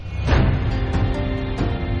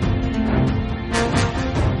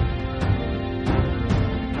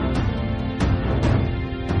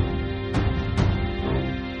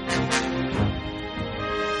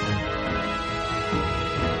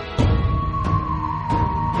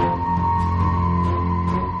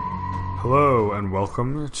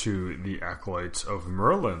welcome to the Acolytes of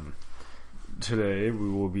Merlin. Today we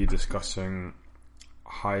will be discussing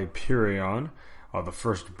Hyperion, the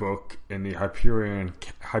first book in the Hyperion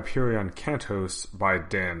Cantos by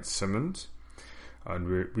Dan Simmons.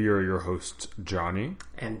 And we are your hosts, Johnny.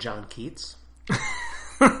 And John Keats.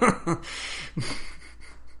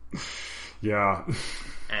 Yeah.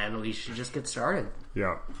 And we should just get started.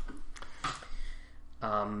 Yeah.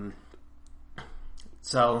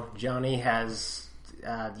 So, Johnny has...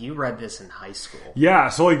 you read this in high school. Yeah,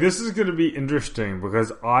 so this is going to be interesting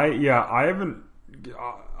because I haven't...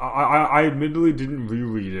 I admittedly didn't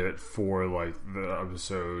reread it for, the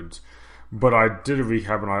episodes, but I did a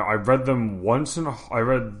recap, and I read them once I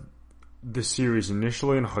read the series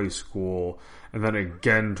initially in high school, and then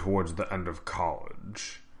again towards the end of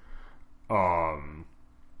college.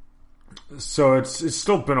 So it's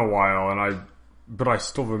still been a while, but I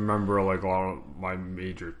still remember a lot of my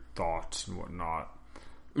major thoughts and whatnot.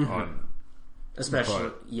 Mm-hmm.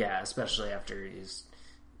 Especially after he's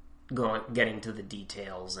getting to the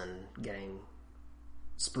details and getting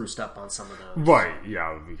spruced up on some of those. Right,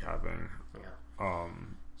 yeah, we'll be having. Yeah.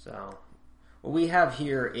 So what we have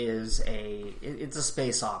here is it's a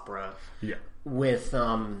space opera. Yeah. With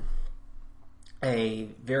a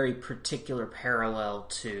very particular parallel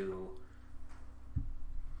to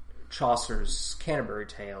Chaucer's Canterbury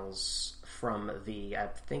Tales from the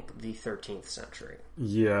 13th century.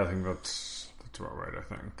 Yeah, I think that's about right, I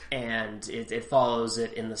think. And it follows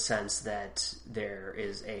it in the sense that there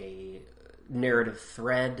is a narrative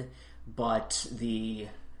thread, but the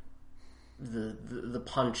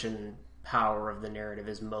punch and power of the narrative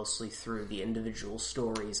is mostly through the individual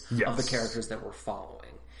stories of the characters that we're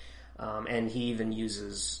following. And he even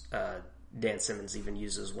uses, Dan Simmons even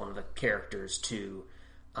uses one of the characters to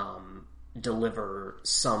deliver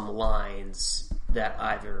some lines that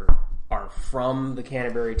either are from the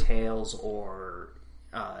Canterbury Tales or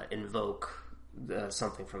invoke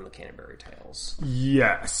something from the Canterbury Tales.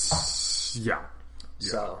 Yes. Yeah.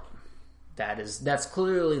 So that's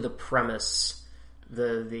clearly the premise,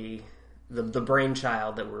 the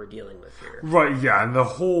brainchild that we're dealing with here. Right, yeah, and the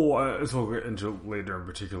whole, as we'll get into later in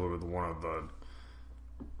particular with one of the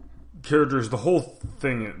characters, the whole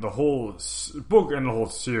thing, the whole book and the whole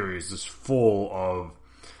series is full of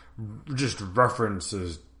just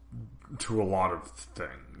references to a lot of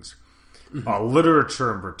things. Mm-hmm.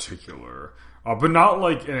 Literature in particular. But not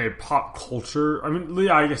in a pop culture, I mean,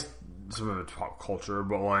 yeah, I guess some of it's pop culture,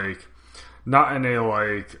 but not in a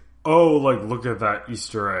look at that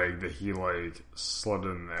Easter egg that he slid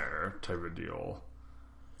in there type of deal.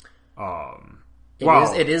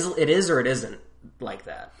 It is or it isn't like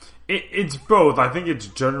that. It's both. I think it's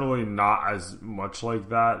generally not as much like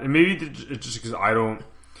that, and maybe it's just because I don't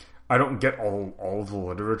get all of the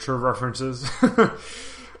literature references.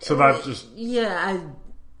 So that's just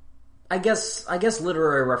I guess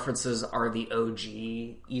literary references are the OG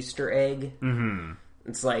Easter egg. Mm-hmm.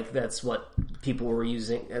 It's that's what people were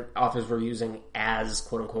using, authors were using as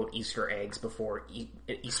quote unquote Easter eggs before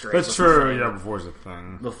Easter eggs. That's true. Yeah, before it's a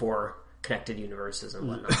thing. Before connected universes and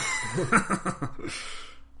whatnot.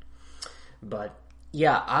 But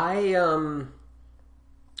yeah, I'm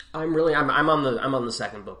on the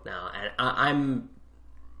second book now, and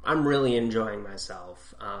I'm really enjoying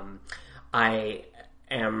myself. I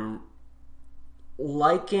am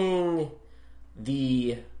liking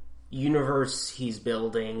the universe he's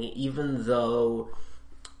building, even though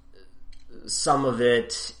some of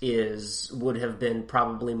it would have been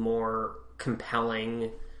probably more compelling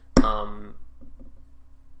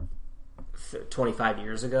 25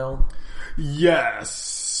 years ago.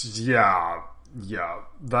 Yes. Yeah.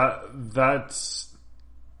 That's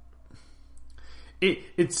it.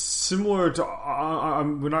 It's similar to.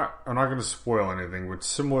 I'm not going to spoil anything, but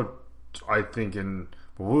similar, I think, in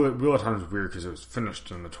Wheel of Time is weird because it was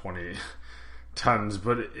finished in the 2010s,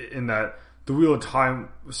 but in that the Wheel of Time,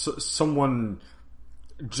 someone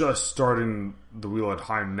just starting the Wheel of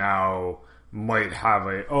Time now might have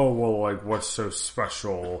what's so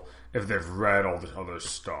special if they've read all this other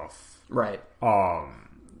stuff, right?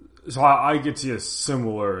 So I get to see a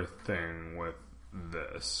similar thing with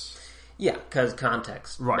this. Yeah, because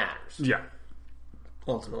context matters. Yeah.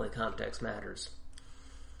 Ultimately, context matters.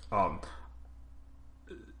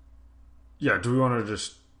 Yeah, do we want to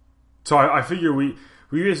just... So I figure we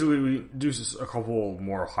basically do a couple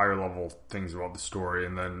more higher level things about the story,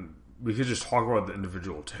 and then we could just talk about the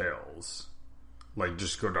individual tales.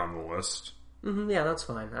 Just go down the list. Mm-hmm, yeah, that's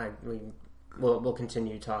fine. We'll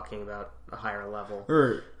continue talking about a higher level.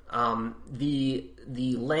 Right. The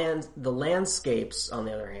landscapes, on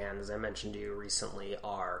the other hand, as I mentioned to you recently,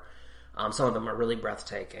 are Some of them are really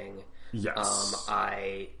breathtaking. Yes.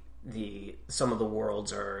 Some of the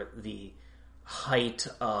worlds are the height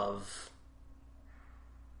of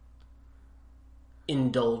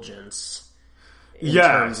indulgence in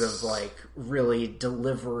terms of like really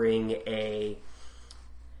delivering an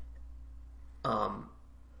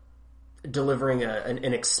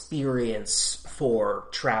experience for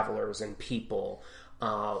travelers and people,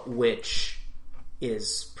 which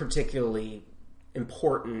is particularly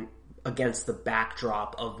important against the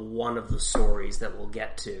backdrop of one of the stories that we'll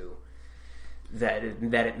get to. That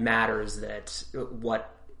it matters that what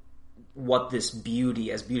this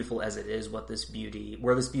beauty, as beautiful as it is, where this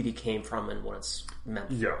beauty came from and what it's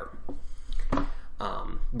meant for.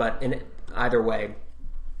 But in either way,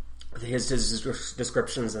 his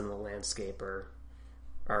descriptions in the landscape are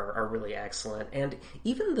really excellent, and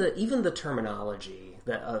even the terminology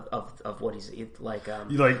of what he's like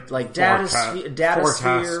forecaster,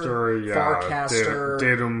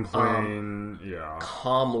 datum plane,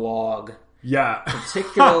 comlog, yeah,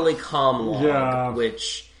 particularly comlog,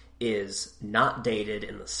 which is not dated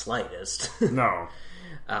in the slightest. No,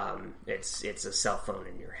 it's a cell phone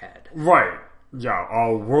in your head, right? Yeah.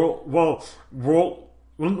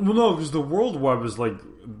 No, because the World Web is like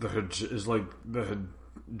the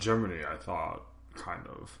hegemony. I thought, kind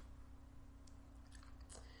of.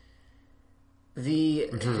 The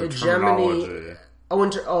hegemony.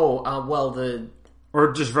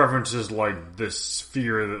 Or just references like this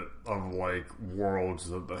sphere of like worlds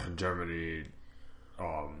that the hegemony.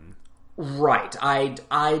 Right. I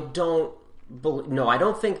don't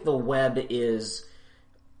think the web is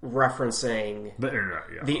referencing the internet.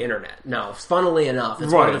 Yeah. The internet. No, funnily enough,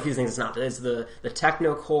 it's one of the few things it's not. It's the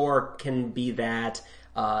technocore can be that.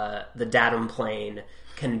 The datum plane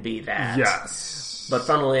can be that. Yes. But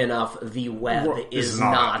funnily enough, the web is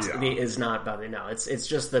not. No, it's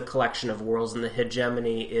just the collection of worlds, and the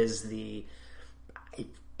hegemony is the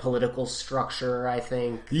political structure, I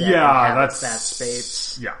think. That's that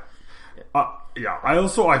space. Yeah. I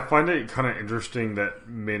find it kind of interesting that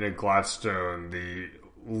Maynard Gladstone, the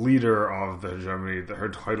leader of the hegemony, that her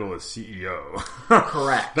title is CEO.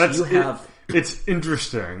 Correct. It's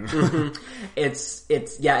interesting. Mm-hmm.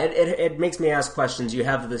 It makes me ask questions. You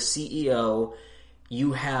have the CEO,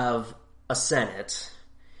 you have a Senate,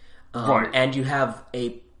 and you have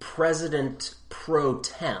a President pro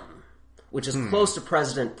tem, which is close to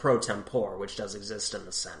President pro tempore, which does exist in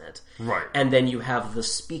the Senate. Right. And then you have the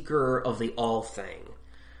Speaker of the All Thing,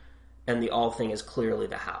 and the All Thing is clearly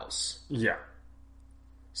the House. Yeah.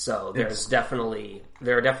 So there are definitely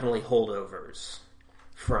holdovers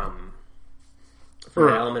from the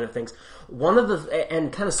element of things.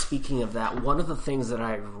 And kind of speaking of that, one of the things that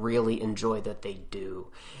I really enjoy that they do,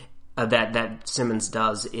 that Simmons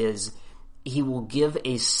does, is he will give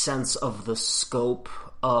a sense of the scope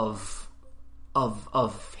of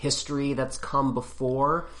history that's come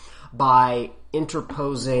before by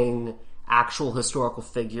interposing actual historical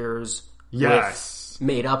figures with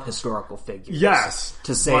made up historical figures. Yes.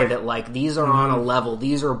 To say that like these are on a level,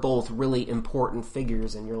 these are both really important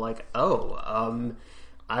figures, and you're like,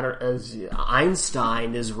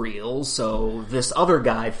 Einstein is real, so this other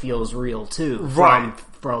guy feels real too. Right.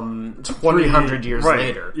 From 300 years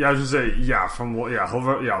later. Yeah, I was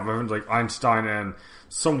gonna say, like Einstein and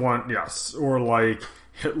someone, or like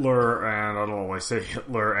Hitler and, I don't know, like say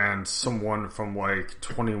Hitler and someone from like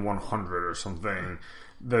 2100 or something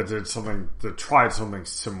that did something, that tried something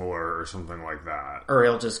similar or something like that. Or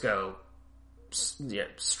he'll just go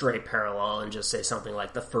straight parallel and just say something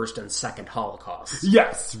like the first and second Holocaust.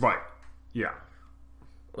 Yes, right. Yeah.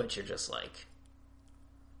 Which you're just like,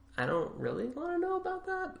 I don't really want to know about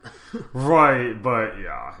that. Right, but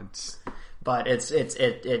yeah,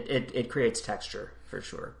 it creates texture for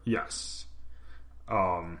sure. Yes.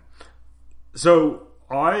 So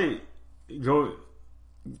I go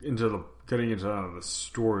into getting into the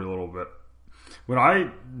story a little bit.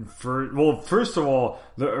 First of all,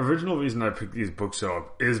 the original reason I picked these books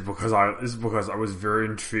up is because I was very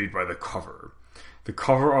intrigued by the cover. The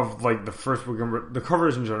cover of like the first book, the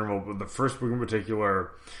covers in general, but the first book in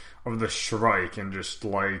particular of the Shrike, and just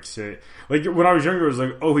like say, like when I was younger, it was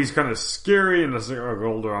like, oh, he's kind of scary, and as I got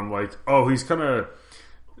older, I'm like, oh, he's kind of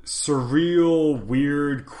surreal,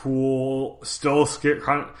 weird, cool, still like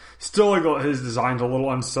his design's a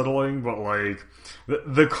little unsettling, but like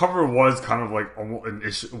the cover was kind of like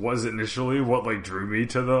was initially what like drew me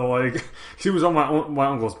to the like. He was on my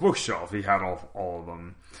uncle's bookshelf. He had all of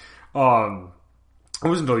them. It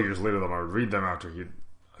wasn't until years later that I would read them after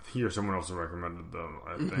he or someone else recommended them,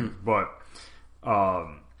 I think. But I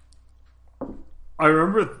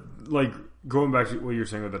remember like going back to what you're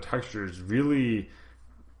saying with the textures, really,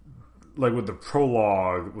 like with the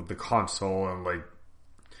prologue, with the console, and like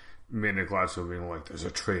Mina Gladstone being like, there's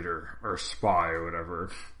a traitor or a spy or whatever.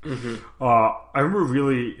 Mm-hmm. I remember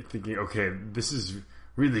really thinking, okay, this is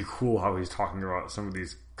really cool how he's talking about some of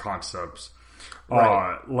these concepts.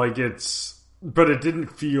 Right. But it didn't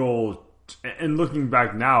feel, and looking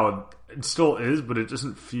back now, it still is, but it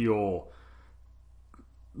doesn't feel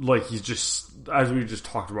like he's just, as we just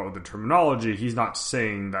talked about with the terminology, he's not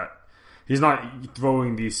saying that, he's not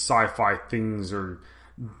throwing these sci-fi things or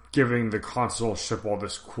giving the console ship all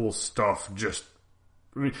this cool stuff. Just,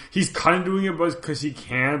 I mean, he's kind of doing it because he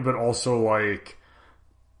can, but also like,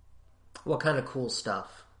 what kind of cool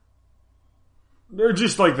stuff? They're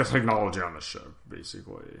just like the technology on the ship,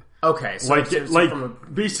 basically. Okay, so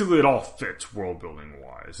basically it all fits world building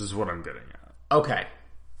wise. Is what I'm getting at. Okay,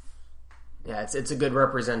 yeah, it's a good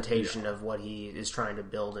representation of what he is trying to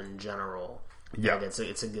build in general. Yeah, like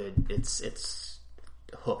it's a good it's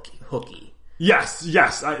hooky. Yes,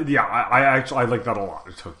 I like that a lot.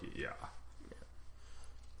 It's hooky, yeah.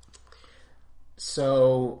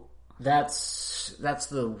 So that's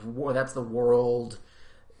the world.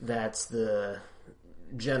 That's the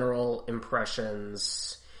general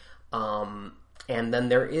impressions, and then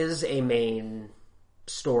there is a main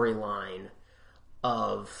storyline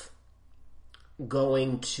of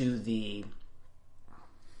going to the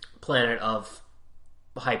planet of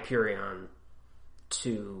Hyperion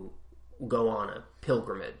to go on a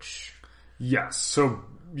pilgrimage. Yes, so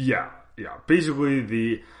yeah. Basically,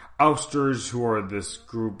 the Ousters, who are this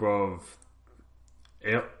group of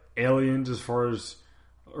aliens,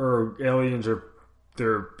 or aliens are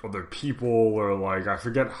they're other people, or like I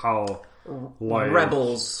forget how, like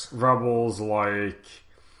rebels like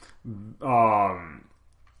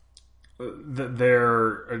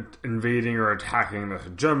they're invading or attacking the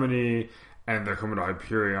hegemony, and they're coming to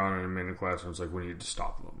Hyperion, and Mina Gladstone's like, we need to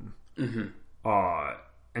stop them. Mm-hmm.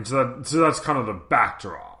 And so that's kind of the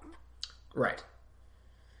backdrop, right?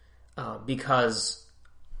 Because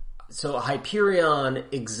Hyperion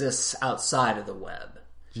exists outside of the web.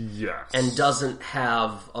 Yes. And doesn't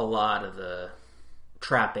have a lot of the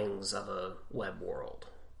trappings of a web world.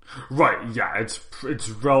 Right, yeah. It's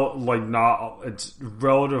relatively,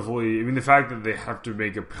 I mean, the fact that they have to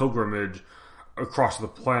make a pilgrimage across the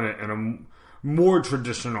planet in a more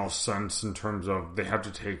traditional sense, in terms of they have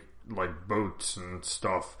to take like boats and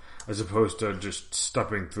stuff, as opposed to just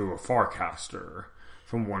stepping through a Farcaster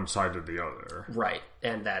from one side to the other. Right,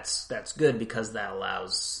 and that's good because that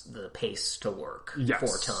allows the pace to work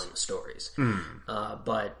for telling the stories.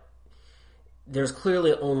 But there's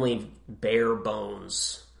clearly only bare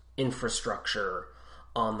bones infrastructure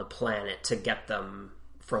on the planet to get them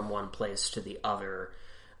from one place to the other,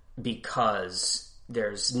 because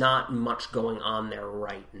there's not much going on there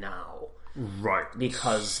right now. Right.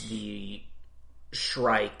 Because the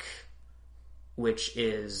Shrike, which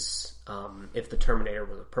is, if the Terminator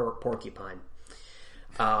was a porcupine,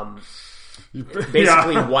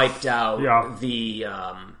 basically wiped out the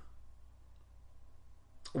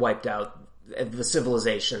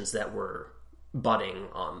civilizations that were budding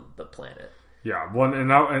on the planet. Yeah, and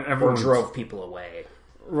everyone drove people away.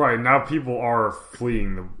 Right, now people are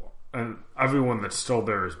fleeing, and everyone that's still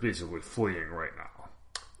there is basically fleeing right now.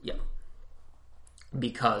 Yeah,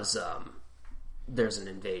 because there's an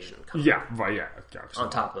invasion coming. Yeah, right, yeah. On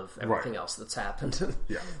top of everything else that's happened.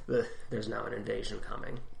 Yeah. There's now an invasion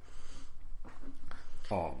coming.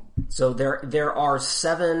 Oh. So there are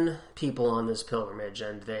 7 people on this pilgrimage,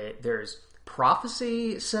 and there's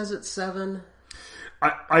prophecy says it's 7.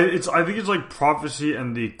 I think it's like prophecy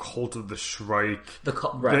and the cult of the Shrike. That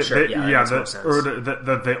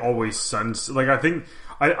they always sense. Like I think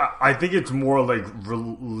it's more like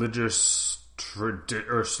religious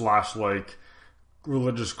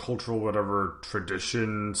religious cultural whatever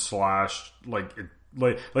tradition I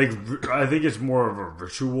think it's more of a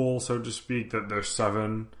ritual, so to speak, that there's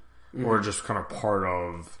 7, or just kind of part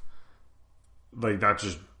of, like, that's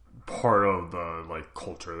just part of the, like,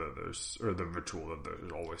 culture that there's, or the ritual that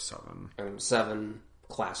there's always 7. And 7,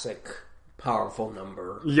 classic, powerful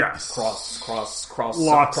number. Yes. Cross lots cross of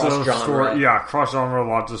genre. Cross genre,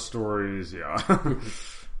 lots of stories, yeah.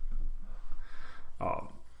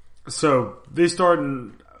 So they start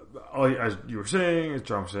in, as you were saying, as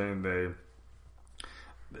John was saying,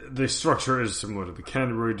 the structure is similar to the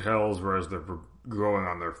Canterbury Tales, whereas they're going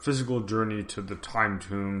on their physical journey to the time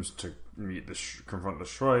tombs to meet confront the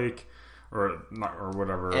Shrike, or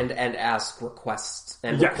whatever, and ask requests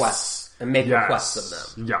and requests and make requests of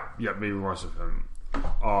them. Yeah, make requests of him.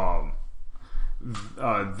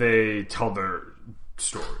 They tell their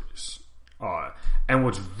stories. And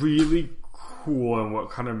what's really cool and what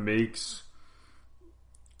kind of makes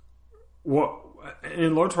what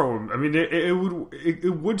in large part, I mean,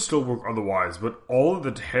 it would still work otherwise, but all of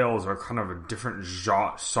the tales are kind of a different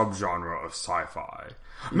subgenre of sci-fi.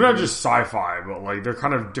 I mean, not just sci-fi, but like they're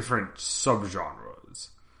kind of different subgenres,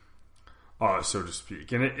 so to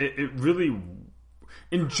speak. And it really,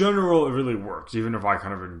 in general, it really works. Even if I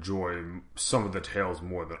kind of enjoy some of the tales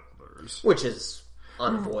more than others, which is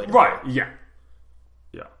unavoidable, right? Yeah.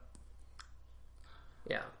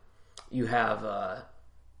 You have I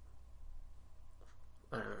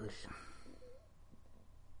don't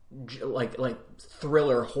know, like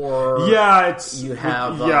thriller horror. Yeah, it's you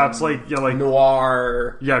have it's like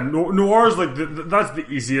noir. Yeah, noir is like that's the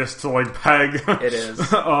easiest to like peg. It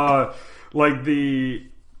is like the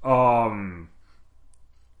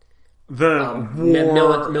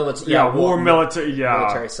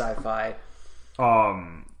military sci-fi.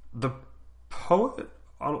 The poet.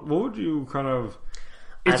 What would you kind of?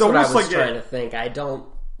 It's That's almost what I was trying to think. I don't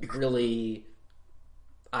really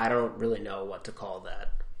know what to call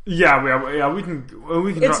that. Yeah, we can.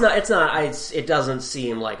 It doesn't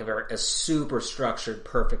seem like a super structured,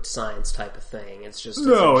 perfect science type of thing. It's just as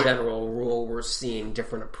a general rule, we're seeing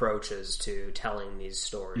different approaches to telling these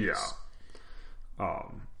stories. Yeah.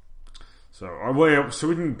 So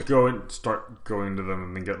we can go and start going to them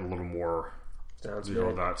and then get a little more. Sounds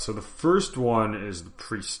good. That. So the first one is the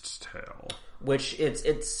Priest's Tale. Which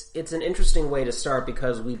it's an interesting way to start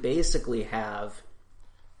because we basically have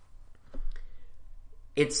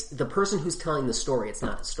it's the person who's telling the story, it's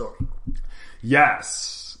not a story.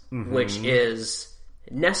 Yes. Mm-hmm. Which is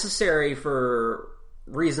necessary for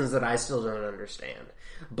reasons that I still don't understand.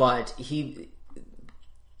 But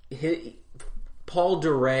Paul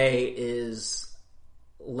Duray is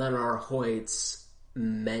Leonard Hoyt's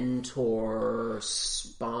mentor,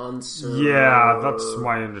 sponsor. Yeah, that's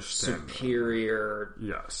my understanding. Superior.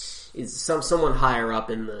 Yes, is someone higher up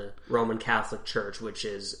in the Roman Catholic Church, which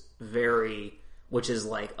is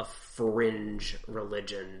like a fringe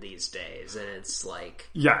religion these days, and it's like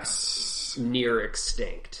near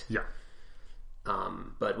extinct. Yeah.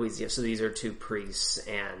 So these are two priests,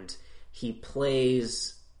 and he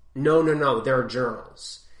plays. No, there are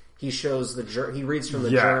journals. He shows he reads from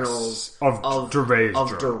the journals of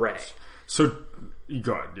Duray. So,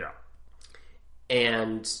 good, yeah.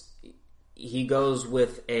 And he goes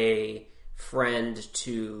with a friend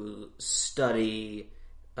to study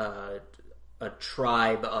a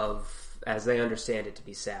tribe of, as they understand it, to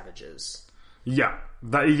be savages. Yeah.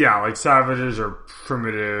 Like savages or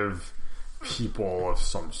primitive people of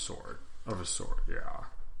some sort. Yeah.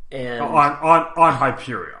 And on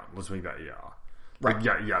Hyperion. Let's make that, yeah. Right.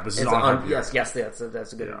 This is on yes, that's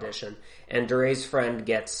a good addition. And Duray's friend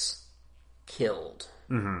gets killed.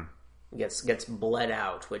 Mm-hmm. Gets bled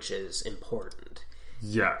out, which is important.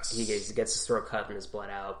 Yes. He gets his throat cut and is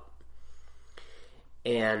bled out.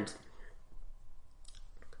 And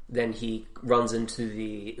then he runs into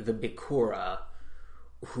the Bikura,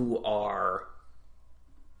 who are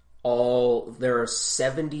there are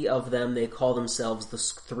 70 of them. They call themselves the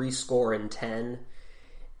 70,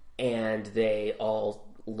 and they all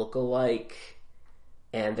look alike,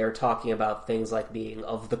 and they're talking about things like being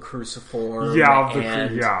of the cruciform,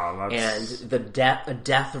 and the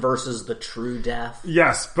death versus the true death.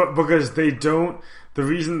 Yes, but because they don't. The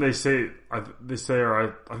reason they say, I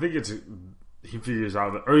think it's he figures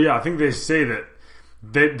out that. I think they say that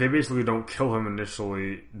they basically don't kill him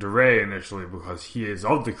initially, Duray initially, because he is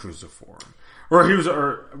of the cruciform.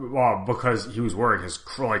 Because he was wearing his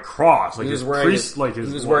cross, like his priest, he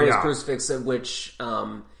was wearing his crucifix, which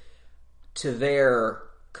to their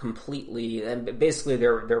completely, and basically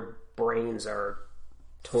their brains are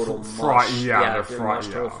total mush. They're fried,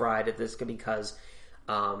 total fried at this because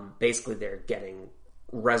basically they're getting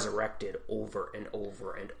resurrected over and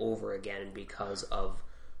over and over again because of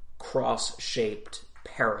cross-shaped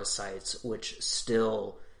parasites, which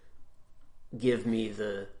still give me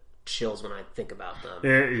the chills when I think about them.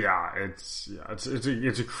 It's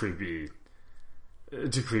a creepy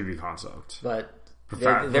concept. But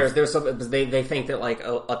there's some, they think that like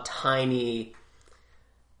a tiny.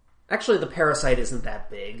 Actually, the parasite isn't that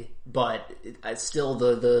big, but still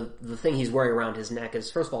the thing he's wearing around his neck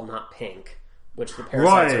is first of all not pink, which the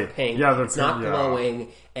parasites are pink. Yeah, it's not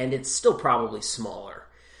glowing, and it's still probably smaller.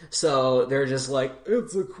 So they're just like,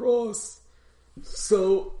 it's a cross.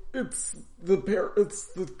 So it's the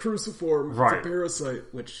cruciform, right. It's a parasite,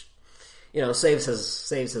 which saves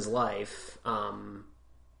his life. And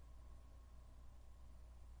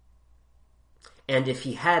if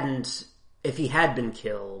he had been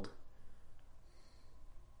killed,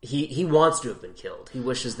 he wants to have been killed. He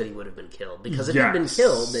wishes that he would have been killed, because if he'd been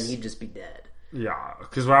killed, then he'd just be dead. Yeah,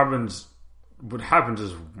 because what happens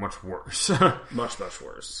is much worse. much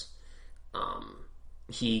worse.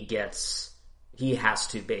 He has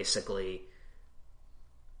to basically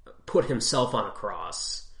put himself on a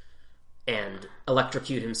cross and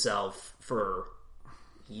electrocute himself for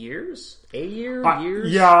years? Years?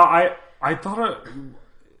 Yeah, I thought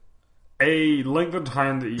a length of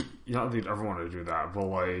time that you don't think I'd ever want to do that, but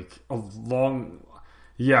like a long,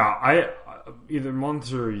 either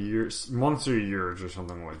months or years or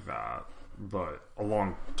something like that, but a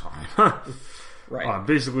long time. Right.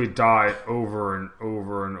 Basically die over and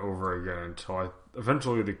over and over again until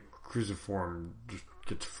eventually the cruciform just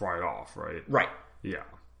gets fried off, right? Right. Yeah.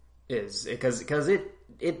 Is because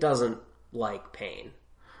it doesn't like pain.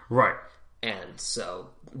 Right. And so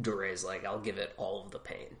Dure's like, I'll give it all of the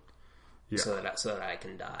pain. Yeah. So that I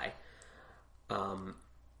can die.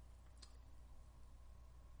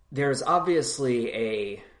 There's obviously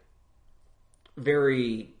a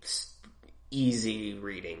very easy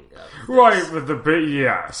reading of this. Right, but the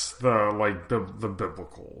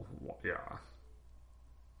biblical, yeah.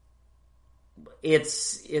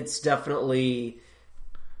 It's definitely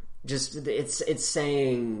just it's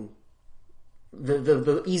saying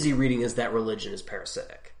the easy reading is that religion is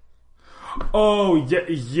parasitic. Oh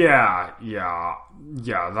yeah.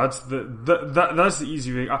 That's that's the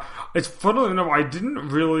easy reading. It's funny enough, I didn't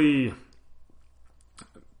really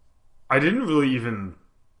even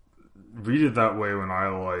read it that way when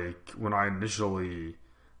I initially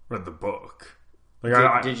read the book.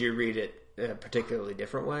 Like, did you read it a particularly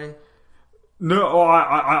different way? No,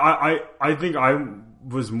 I think I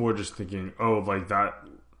was more just thinking, oh, like that,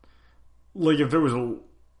 like if there was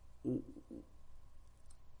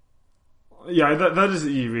that is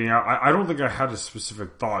easy. I don't think I had a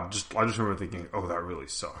specific thought. I just remember thinking, oh, that really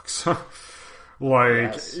sucks.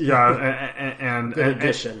 Like, yes. Yeah, and good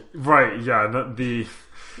addition, right? Yeah,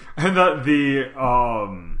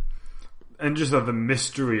 and just that the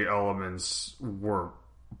mystery elements were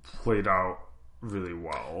played out really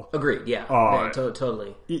well. Agreed. Yeah,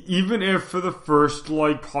 totally. Even if for the first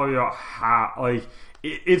probably about half,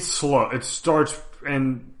 it's slow. It starts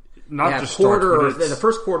and not just quarter starts, the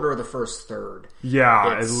first quarter or the first third.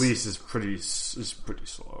 Yeah, at least is pretty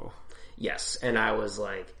slow. Yes, and I was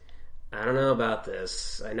like, I don't know about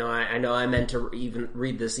this. I know I meant to even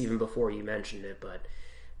read this even before you mentioned it, but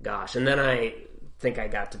gosh. And then I think I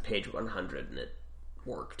got to page 100 and it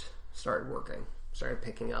worked. Started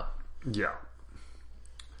picking up. Yeah.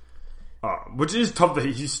 Which is tough that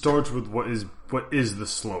he starts with what is the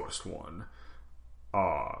slowest one.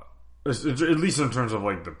 At least in terms of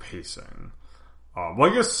the pacing.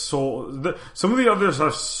 Well, I guess some of the others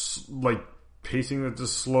have pacing that's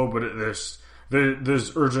just slow, but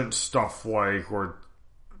there's urgent stuff or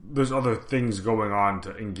there's other things going on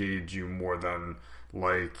to engage you more than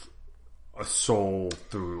a soul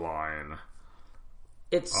through line.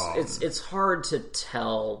 It's hard to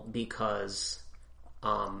tell because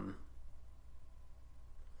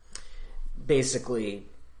basically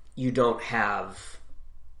you don't have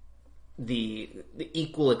the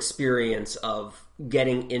equal experience of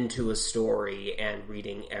getting into a story and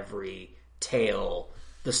reading every tale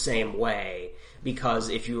the same way, because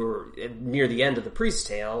if you were near the end of the priest's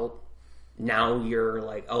tale, now you're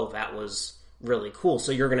like, oh, that was really cool,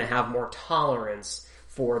 so you're going to have more tolerance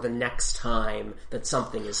for the next time that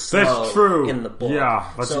something is slow in the book.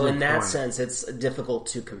 Yeah, so in that sense, it's difficult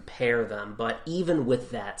to compare them. But even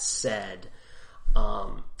with that said,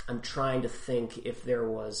 I'm trying to think if there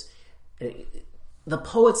was the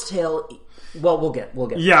Poet's Tale. Well, we'll get.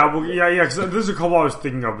 Yeah, because there's a couple I was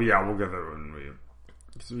thinking of. But yeah, we'll get there when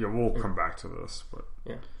we'll come back to this. But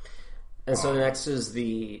yeah, and so the next is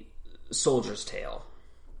the Soldier's Tale.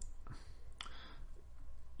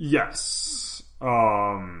 Yes. This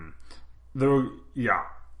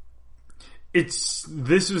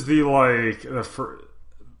is the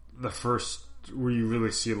first where you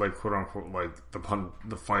really see quote unquote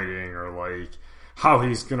the fighting or how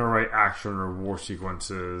he's gonna write action or war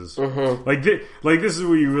sequences. Mm-hmm. This is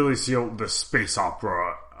where you really see the space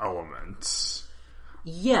opera elements.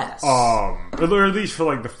 Yes. Or at least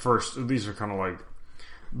for the first. These are kind of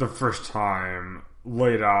the first time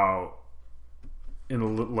laid out in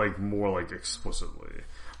more explicitly,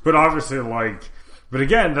 but obviously but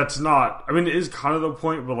again, that's not. I mean, it is kind of the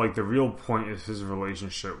point, but the real point is his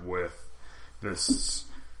relationship with this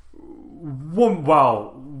woman.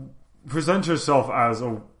 Well, present herself as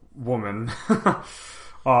a woman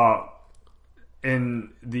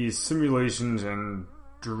in these simulations and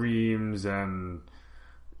dreams and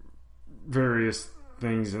various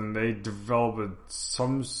things, and they develop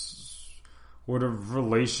some sort of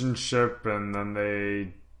relationship, and then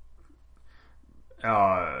they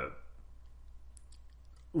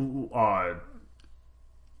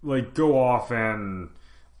like go off and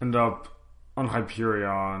end up on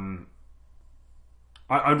Hyperion.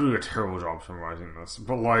 I'm doing a terrible job summarizing this,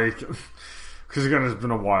 but like, because again, it's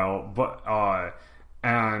been a while, but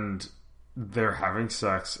and they're having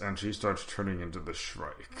sex, and she starts turning into the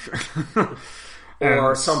Shrike.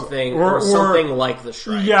 Or something, or something like the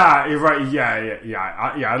Shrike. Yeah, you're right. Yeah.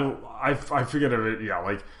 I forget of it. Yeah,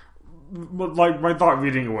 like my thought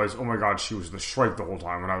reading it was, oh my god, she was the Shrike the whole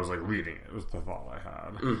time. When I was like reading it, was the thought I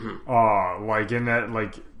had. Mm-hmm. Like in that,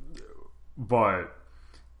 like, but,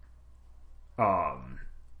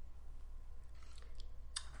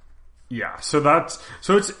 yeah. So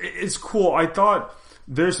it's cool. I thought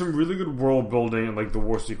there's some really good world building, and like the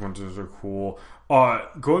war sequences are cool.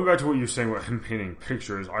 Going back to what you were saying about him painting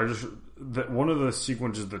pictures, one of the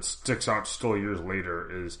sequences that sticks out still years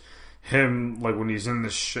later is him, like, when he's in the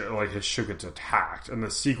ship, like, his ship gets attacked, and the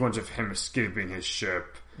sequence of him escaping his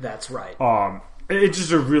ship. That's right. It's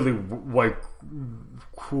just a really, like,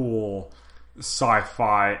 cool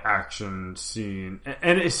sci-fi action scene.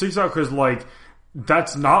 And it sticks out because, like,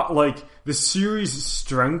 that's not, like, the series'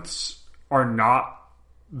 strengths are not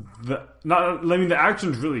I mean, the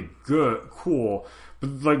action's really good, cool, but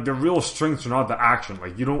like the real strengths are not the action.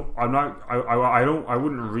 Like, I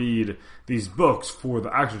wouldn't read these books for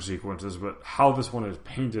the action sequences, but how this one is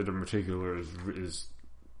painted in particular is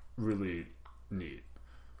really neat.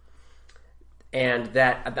 And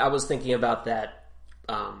that, I was thinking about that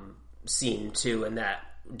scene too, and that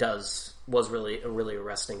was really a really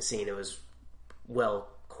arresting scene. It was well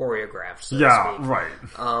choreographed, so to speak. Right.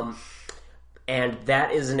 And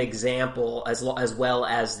that is an example, as well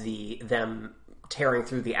as them tearing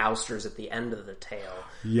through the ousters at the end of the tale.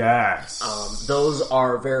 Yes. Those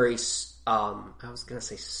are very, I was going to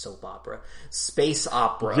say soap opera, space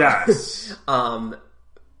opera. Yes.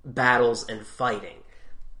 Battles and fighting.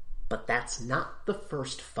 But that's not the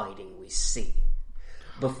first fighting we see.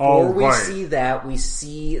 Before we see that, we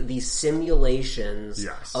see the simulations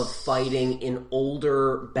of fighting in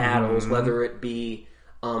older battles, whether it be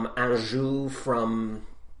Anjou from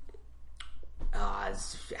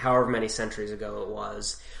however many centuries ago it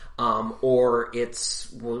was, or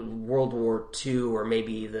it's World War II, or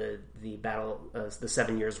maybe the battle, the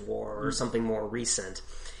 7 Years' War, or something more recent.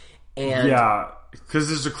 And yeah, because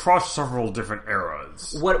it's across several different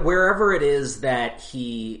eras. Wherever it is that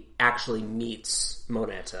he actually meets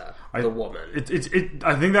Moneta, the woman.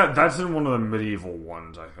 I think that's in one of the medieval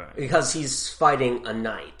ones, I think. Because he's fighting a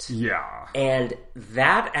knight. Yeah. And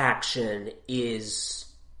that action is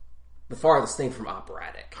the farthest thing from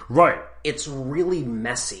operatic. Right. It's really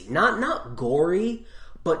messy. Not gory,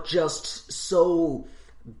 but just so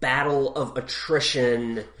battle of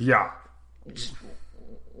attrition. Yeah.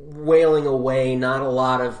 Wailing away, not a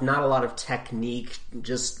lot of technique,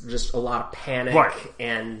 just a lot of panic, right.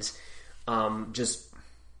 And just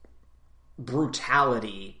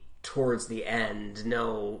brutality towards the end.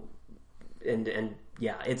 No, and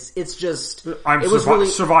yeah, it's just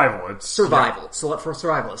survival. It's survival. So for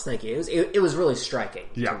survivalists, thank you. It was really striking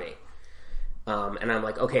to me, and I'm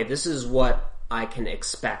like, okay, this is what I can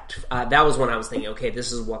expect. That was when I was thinking, okay,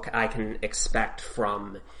 this is what I can expect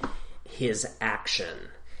from his action.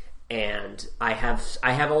 And I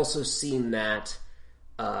have also seen that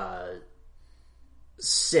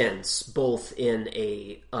since, both in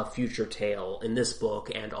a future tale in this book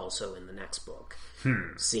and also in the next book,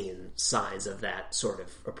 seen signs of that sort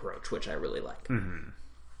of approach, which I really like. Mm-hmm.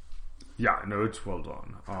 Yeah, no, it's well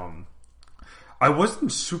done. I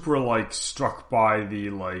wasn't super struck by the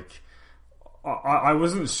I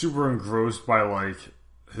wasn't super engrossed by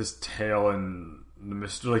his tale and the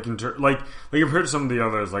mystery, compared to some of the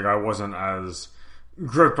others, I wasn't as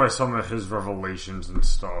gripped by some of his revelations and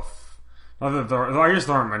stuff. Not that I guess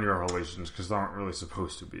there aren't many revelations because there aren't really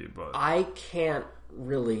supposed to be, but I can't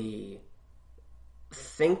really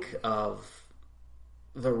think of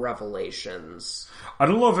the revelations. I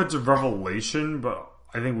don't know if it's a revelation, but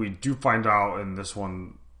I think we do find out in this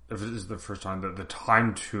one, if it is the first time, that the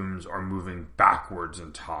time tombs are moving backwards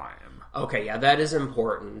in time. Okay, yeah, that is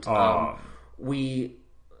important.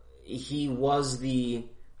 He was the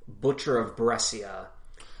Butcher of Brescia,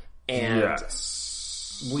 and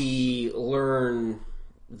we learn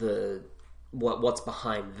what's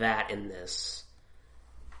behind that in this,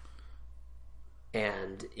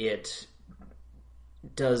 and it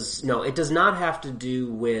doesn't have to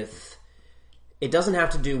do with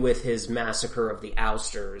his massacre of the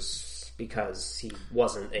ousters because he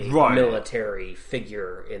wasn't a right. military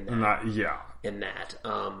figure in that. In that.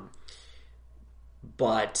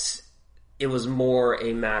 But it was more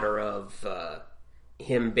a matter of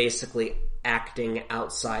him basically acting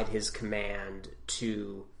outside his command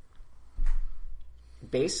to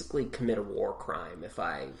basically commit a war crime, if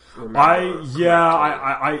I remember correctly.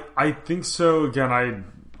 I think so. Again,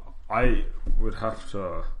 I would have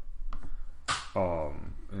to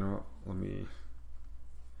let me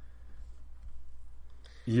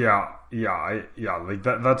like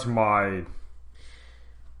that's my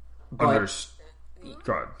but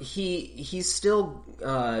go ahead. He still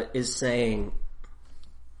is saying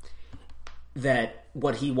that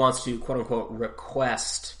what he wants to quote unquote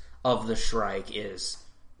request of the Shrike is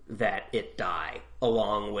that it die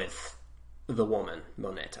along with the woman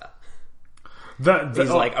Moneta. He's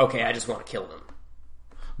like, okay, I just want to kill him.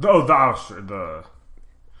 The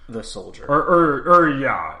soldier,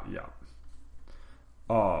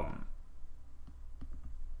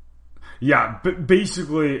 but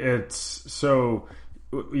basically it's so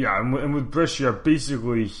and with Brescia,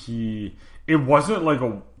 basically it wasn't like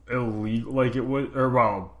a illegal, like it was, or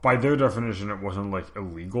well, by their definition, it wasn't like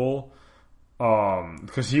illegal,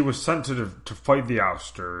 because he was sent to fight the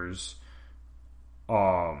ousters,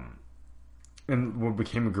 in what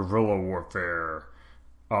became a guerrilla warfare,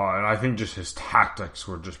 and I think just his tactics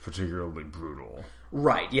were just particularly brutal.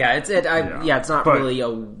 Right. Yeah. It's not really a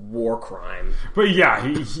war crime. But yeah,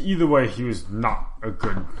 he either way, he was not a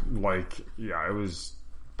good, like, it was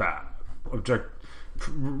bad.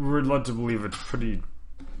 We're led to believe it's pretty,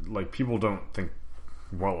 like, people don't think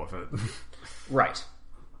well of it. Right.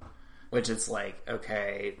 Which it's like,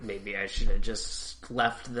 okay, maybe I should have just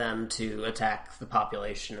left them to attack the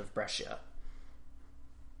population of Brescia.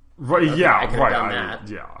 Right, okay, yeah, I could have done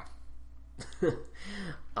that.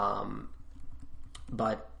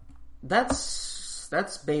 But that's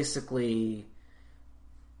basically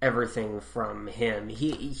everything from him.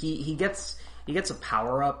 He gets a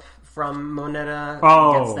power up from Moneta.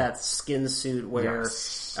 He gets that skin suit where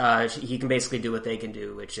he can basically do what they can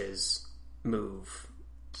do, which is move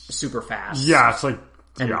super fast. Yeah, it's like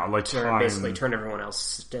basically turn everyone else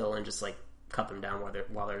still and just like cut them down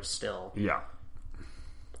while they're still. Yeah,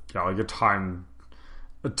 like a time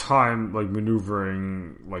like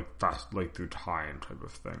maneuvering like fast, like through time type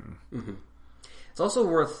of thing. Mm-hmm. It's also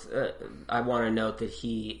worth. I want to note that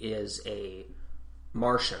he is a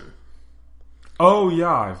Martian. Oh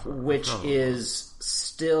yeah, which is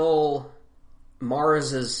still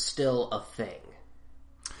Mars is still a thing.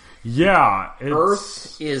 Yeah,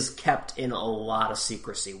 Earth is kept in a lot of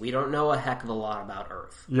secrecy. We don't know a heck of a lot about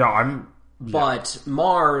Earth. But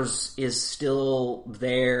Mars is still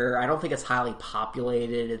there. I don't think it's highly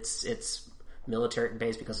populated. It's military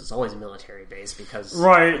base because it's always a military base because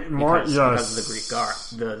because of the Greek god,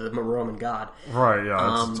 the Roman god. Right.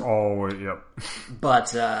 Yeah. It's always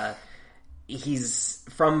But he's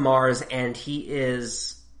from Mars, and he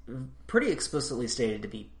is pretty explicitly stated to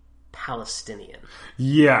be Palestinian.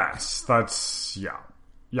 Yes, that's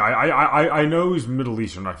I know he's Middle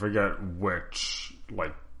Eastern. I forget which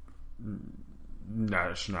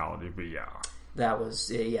nationality, but that was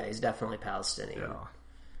he's definitely Palestinian. Yeah.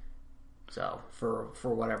 So for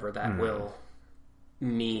whatever that will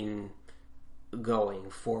mean going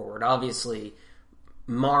forward, obviously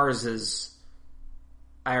Mars is.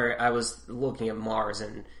 I was looking at Mars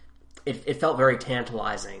and it felt very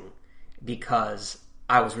tantalizing because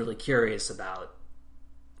I was really curious about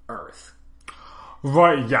Earth.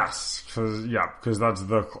 Right. Yes. Because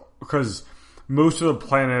because most of the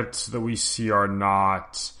planets that we see are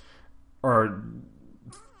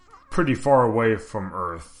pretty far away from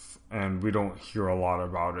Earth, and we don't hear a lot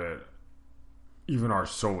about it. Even our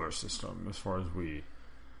solar system, as far as we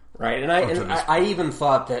right. And I even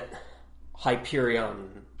thought that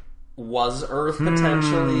Hyperion was Earth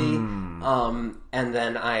potentially, and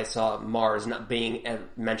then I saw Mars not being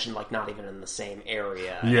mentioned, like not even in the same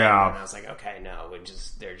area. Yeah, and I was like, okay, no,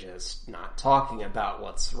 they're just not talking about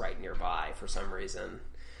what's right nearby for some reason.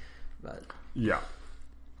 But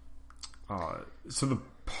so the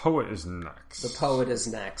poet is next. The poet is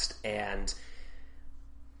next, and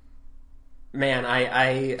man,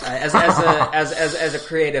 I as a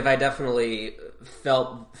creative, I definitely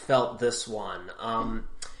felt this one.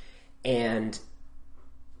 And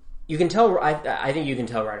you can tell. I think you can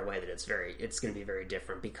tell right away that it's going to be very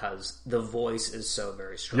different because the voice is so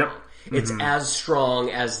very strong. Yep. Mm-hmm. It's as strong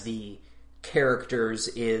as the characters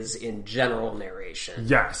is in general narration.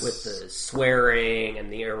 Yes, with the swearing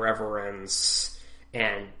and the irreverence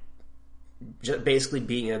and basically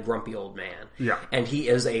being a grumpy old man. Yeah, and he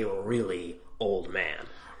is a really old man.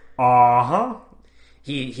 Uh-huh.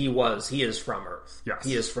 He is from Earth. Yes.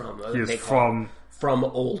 He is from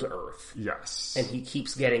old Earth. Yes. And he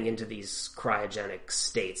keeps getting into these cryogenic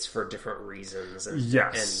states for different reasons. And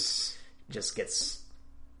just gets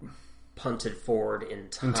punted forward in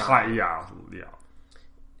time. Yeah.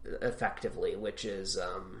 Effectively, which is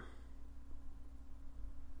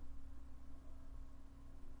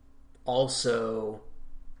also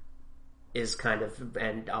is kind of,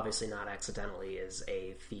 and obviously not accidentally, is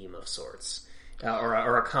a theme of sorts.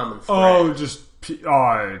 Or a common thread. Oh, just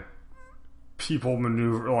people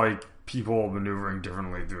maneuvering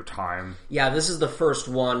differently through time. Yeah, this is the first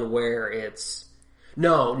one where it's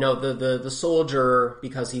the soldier,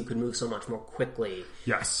 because he could move so much more quickly.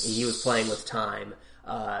 Yes, he was playing with time.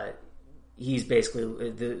 He's basically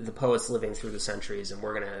the poet's living through the centuries, and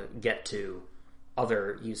we're gonna get to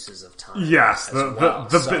other uses of time. Yes,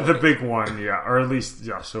 the big one, yeah, or at least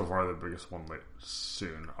so far the biggest one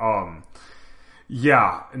soon.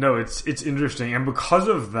 Yeah, no, it's interesting, and because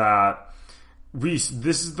of that, this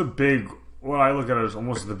is the big, what I look at as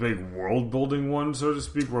almost the big world building one, so to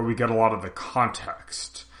speak, where we get a lot of the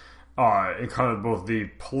context, in kind of both the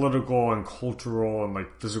political and cultural and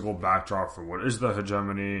physical backdrop for what is the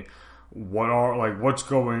hegemony, or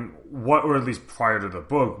at least prior to the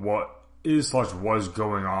book, what was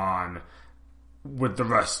going on with the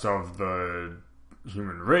rest of the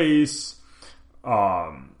human race.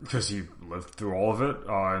 Because he lived through all of it,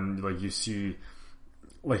 and you see,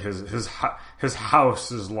 his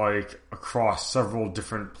house is across several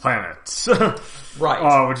different planets,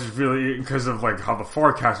 right? Which is really because of how the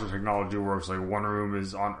forecaster technology works. One room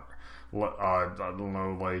is on, I don't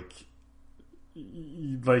know, like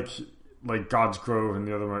God's Grove, and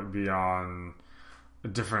the other might be on a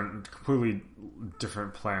completely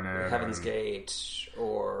different planet, Heaven's Gate,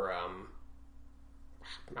 or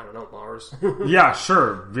I don't know, Mars. Yeah,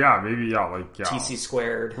 sure. Yeah, maybe. Yeah, TC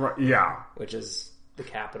squared. Right. Yeah, which is the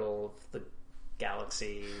capital of the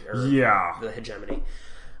galaxy, or the hegemony.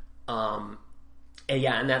 And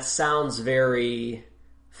that sounds very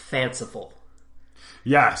fanciful.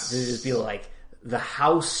 Yes, to just be like the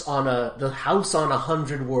house on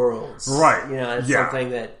 100 worlds, right? It's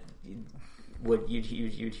something that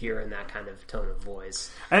you'd hear in that kind of tone of voice,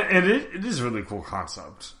 and it is a really cool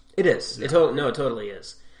concept. It is. Yeah. It totally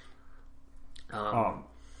is. But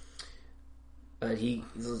he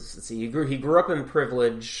grew up in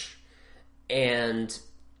privilege, and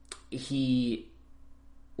he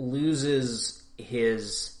loses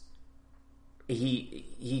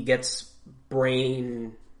he gets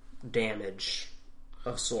brain damage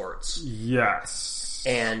of sorts. Yes.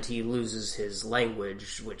 And he loses his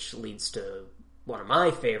language, which leads to one of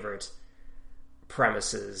my favorite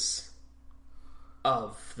premises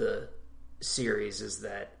of the series, is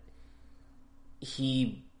that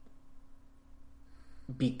he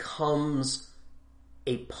becomes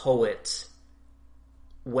a poet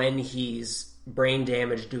when he's brain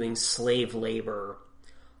damaged doing slave labor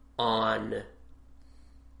on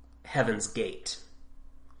Heaven's Gate.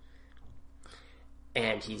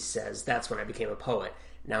 And he says, that's when I became a poet.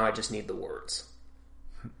 Now I just need the words.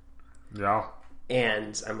 Yeah.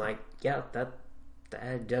 And I'm like, yeah,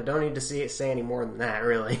 I don't need to say any more than that,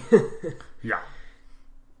 really. Yeah.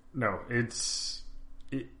 No, it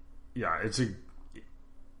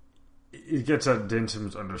gets at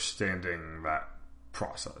Denton's understanding that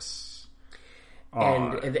process.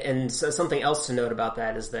 And so something else to note about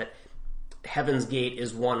that is that Heaven's Gate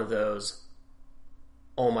is one of those,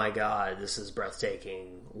 oh my god, this is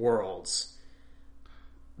breathtaking worlds.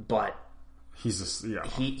 But he's just,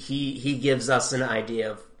 he gives us an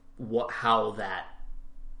idea of how that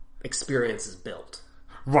experience is built.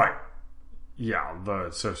 Right. Yeah, the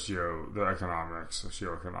socioeconomic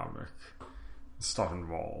stuff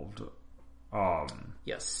involved.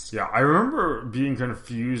 Yes. Yeah, I remember being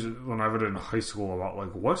confused when I was in high school about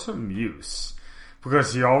what's a muse,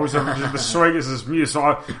 because he always the strike is this muse. So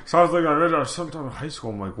I was I read it sometime in high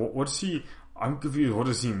school. I'm like, what does he? I'm confused. What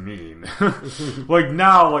does he mean?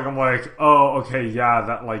 Now, I'm like, oh, okay, yeah,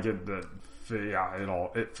 that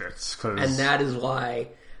it fits. And that is why.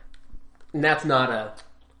 And that's not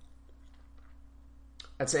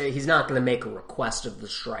I'd say he's not going to make a request of the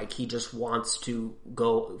strike. He just wants to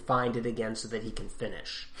go find it again so that he can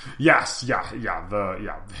finish. Yes,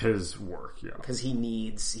 his work, because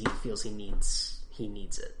he feels he needs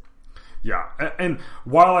it. Yeah, and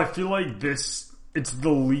while I feel like it's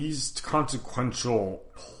the least consequential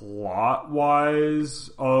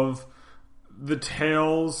plot-wise of the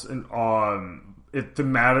tales, and it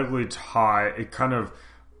thematically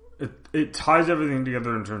it ties everything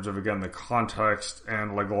together in terms of, again, the context,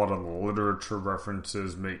 and like a lot of the literature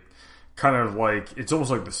references make kind of like, it's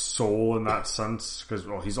almost like the soul in that sense, because,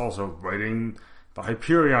 well, he's also writing the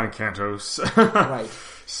Hyperion cantos. Right.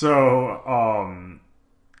 So,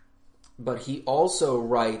 but he also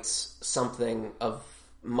writes something of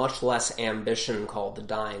much less ambition called The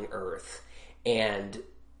Dying Earth, and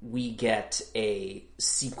we get a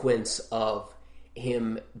sequence of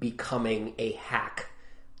him becoming a hack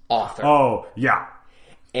author. Oh, yeah.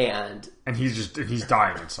 And he's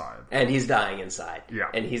dying inside. And he's dying inside. Yeah.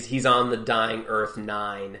 And he's on the Dying Earth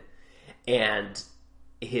 9, and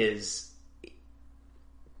he's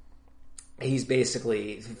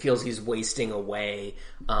basically feels he's wasting away,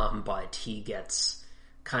 but he gets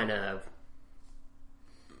kind of,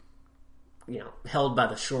 held by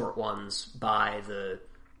the short ones by the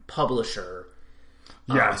publisher.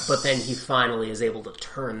 Yes. But then he finally is able to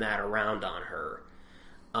turn that around on her.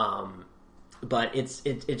 But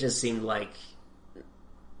it just seemed like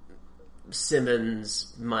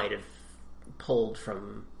Simmons might have pulled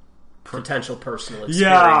from potential personal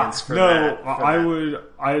experience for that.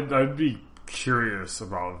 I'd be curious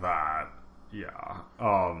about that. Yeah.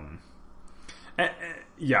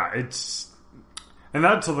 And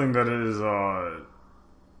that's something that is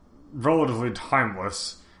relatively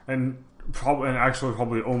timeless, and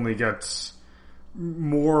probably only gets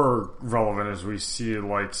more relevant as we see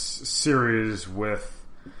like series with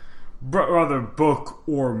rather book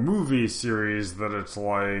or movie series that it's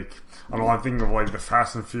like, I don't know, I think of like the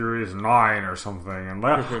Fast and Furious 9 or something, and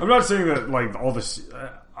I'm not saying that like all this,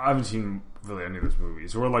 I haven't seen really any of those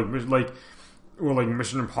movies, or like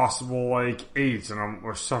Mission Impossible like 8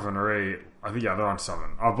 or 7 or 8. I think they're on 7.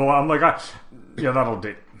 But I'm like, that'll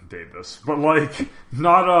date this, but like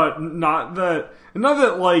not that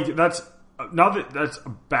that's a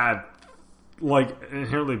bad, like,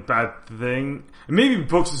 inherently bad thing. And maybe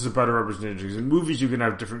books is a better representation, because in movies you can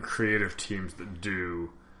have different creative teams that do.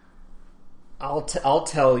 I'll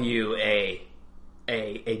tell you a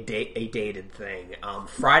dated thing.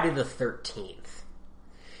 Friday the 13th.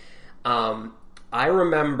 I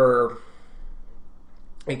remember,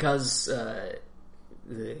 because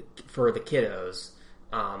for the kiddos,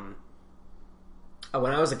 when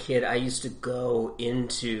I was a kid, I used to go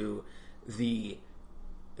into the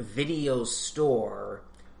video store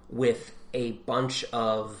with a bunch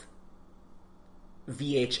of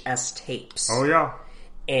VHS tapes. Oh yeah,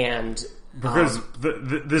 and because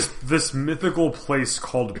this mythical place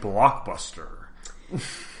called Blockbuster.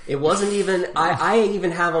 It wasn't even. I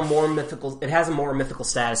even have a more mythical. It has a more mythical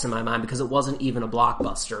status in my mind because it wasn't even a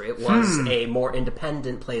Blockbuster. It was a more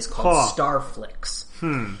independent place called Starflix.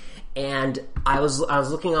 And I was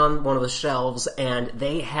looking on one of the shelves, and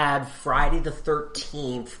they had Friday the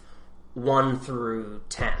 13th 1 through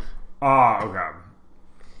 10. Ah, okay.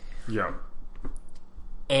 Yeah.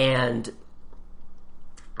 And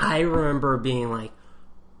I remember being like,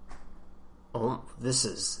 "Oh, this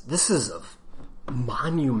is of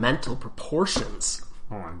monumental proportions."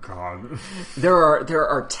 Oh my god. There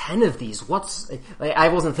are 10 of these. I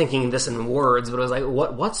wasn't thinking this in words, but I was like,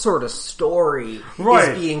 what sort of story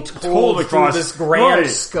is being told across this grand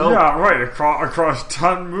scope? Yeah, right, across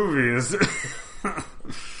 10 movies.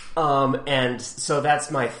 And so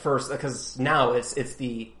that's my first, because now it's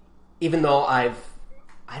the, even though I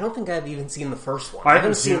don't think I've even seen the first one. I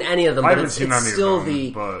haven't seen any of them, but it's still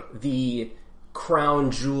the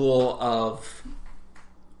crown jewel of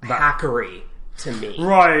hackery to me,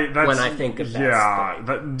 right? When I think of that,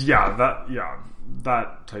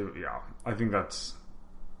 that type of, I think that's,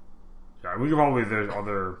 we can probably, there's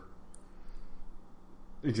other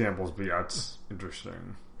examples, but it's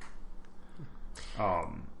interesting.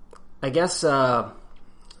 I guess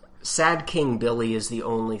Sad King Billy is the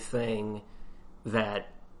only thing that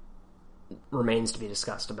remains to be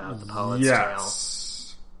discussed about the Poet's Tale.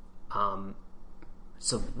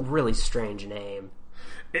 It's a really strange name.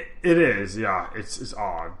 It is, yeah. It's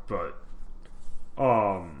odd, but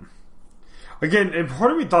again, and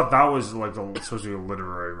part of me thought that was like supposed to be a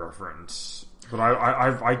literary reference, but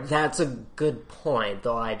I that's a good point,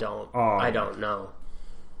 though I don't know.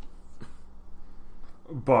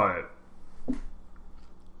 But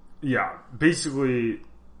yeah, basically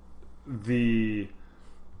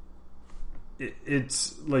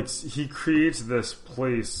it's like he creates this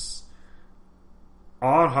place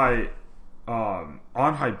on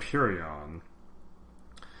Hyperion,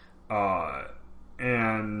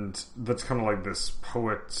 and that's kind of like this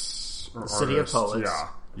poets or city artists. of poets.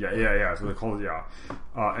 Yeah. So they call it,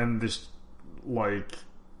 and this like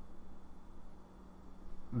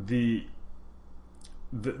the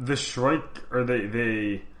Shrike, or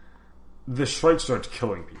they the strike starts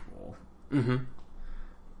killing people. Mm-hmm.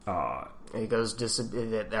 It goes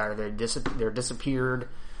they're disappeared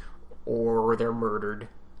or they're murdered.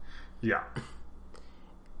 Yeah.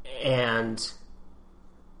 And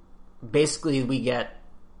basically we get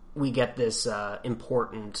this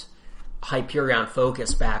important Hyperion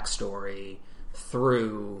focus backstory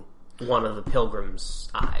through one of the pilgrims'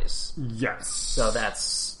 eyes. Yes. So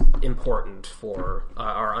that's important for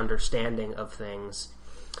our understanding of things.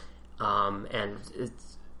 And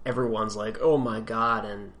everyone's like, oh my god,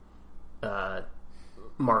 and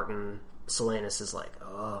Martin Silanus is like,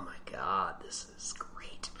 oh my god, this is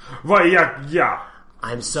great. Right, yeah.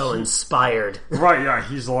 I'm so inspired. Right, yeah,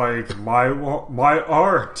 he's like, my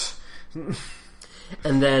art.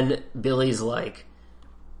 And then Billy's like,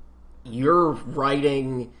 you're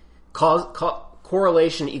writing...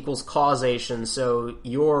 correlation equals causation, so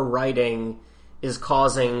your writing is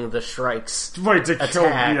causing the Shrike's attacks. Kill,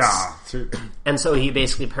 yeah. And so he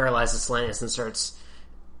basically paralyzes Silanus and starts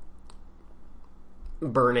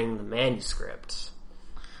burning the manuscript.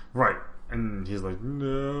 Right. And he's like,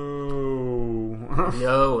 no.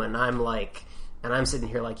 No, and I'm sitting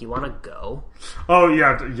here like, you want to go? Oh,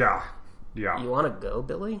 yeah. You want to go,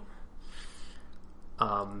 Billy?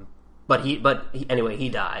 But anyway, he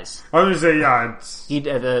dies. I was gonna say,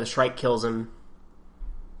 yeah, the Shrike kills him,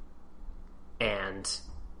 and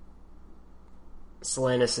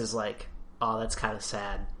Silanus is like, "Oh, that's kind of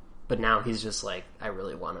sad." But now he's just like, "I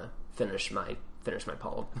really want to finish my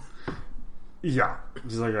poem." Yeah,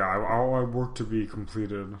 he's like, "Yeah, I work to be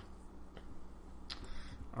completed."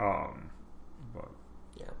 But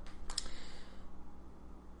yeah,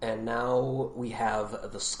 and now we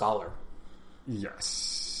have the scholar.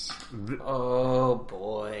 Yes. Oh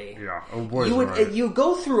boy! Yeah, oh boy! You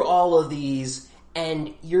go through all of these,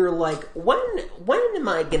 and you're like, when am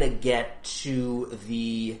I gonna get to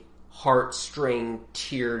the heartstring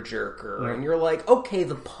tearjerker? Yeah. And you're like, okay,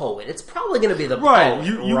 the poet. It's probably gonna be the poet,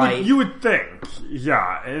 right? You would think,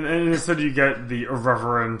 yeah, and instead you get the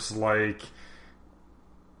irreverent, like,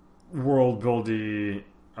 world building.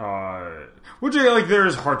 Which there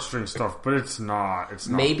is heartstring stuff, but it's not. It's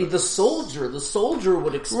not. Maybe the soldier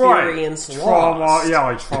would experience trauma. loss. Yeah,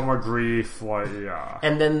 like trauma, grief, yeah.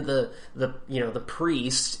 And then the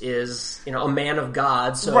priest is a man of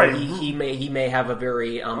God, so he may have a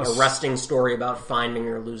very arresting story about finding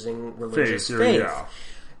or losing religious faith. Yeah.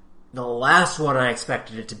 The last one I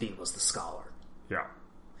expected it to be was the scholar. Yeah,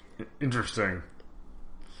 interesting.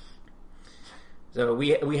 So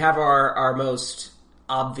we have our most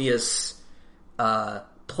obvious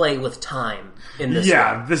play with time in this.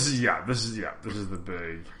 Yeah, this is the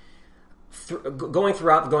big going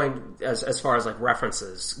as far as like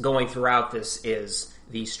references. Going throughout this is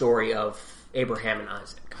the story of Abraham and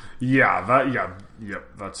Isaac. Yeah,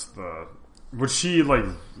 that's the which he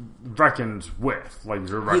reckons with.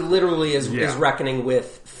 He literally is reckoning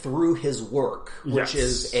with through his work, which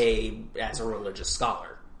is as a religious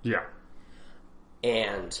scholar. Yeah,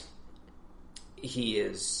 and he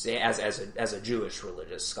is as a Jewish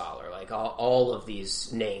religious scholar. Like all of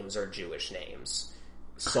these names are Jewish names.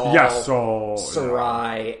 Saul,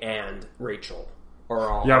 Sarai, and Rachel are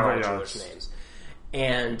all Jewish names.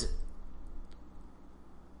 And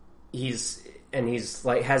he's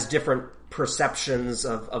has different perceptions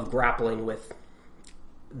of grappling with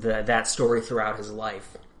that story throughout his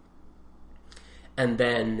life. And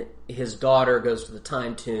then his daughter goes to the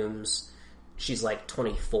time tombs. She's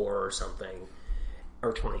 24 or something.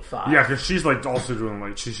 Or 25. Yeah, because she's also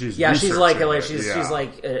doing she's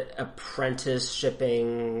apprentice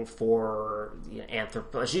shipping for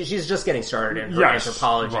anthropology. She's just getting started in her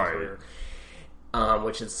anthropology career,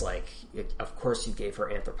 which is of course you gave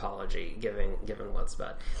her anthropology, given what's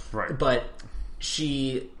about right. But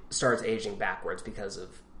she starts aging backwards because of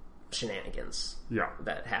shenanigans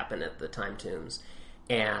that happen at the time tombs,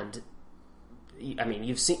 and I mean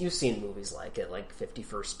you've seen movies like it, like 50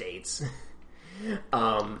 First Dates.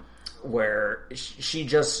 Where she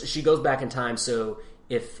goes back in time. So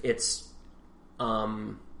if it's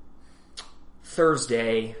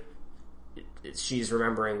Thursday, she's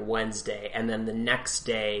remembering Wednesday, and then the next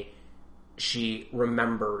day she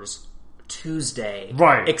remembers Tuesday,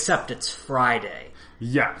 right? Except it's Friday.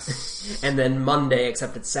 Yes. And then Monday,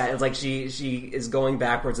 except it's Saturday. It's like she is going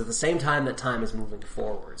backwards at the same time that time is moving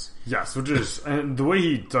forwards. Yes, which is and the way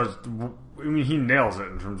he does. I mean, he nails it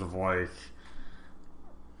in terms of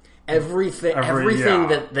everything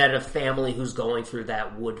that a family who's going through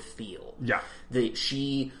that would feel. Yeah.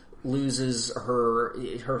 She loses her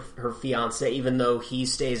fiance, even though he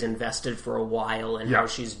stays invested for a while in how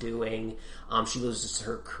she's doing. She loses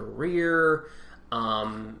her career.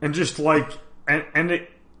 And just like, the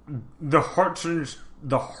heartstring,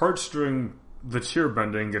 the tear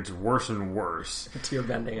bending gets worse and worse. The tear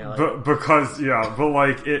bending, I like but, because, but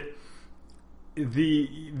like,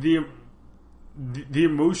 the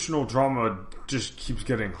emotional drama just keeps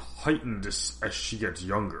getting heightened as she gets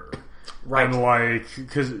younger. Right. And like,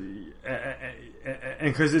 because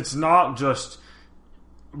it's not just,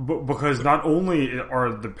 because not only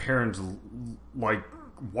are the parents like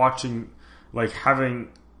watching, like having,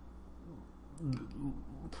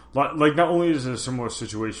 like not only is it a similar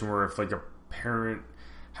situation where if like a parent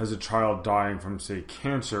has a child dying from, say,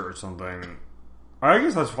 cancer or something, I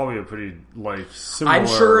guess that's probably a pretty like similar. I'm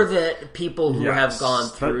sure that people who have gone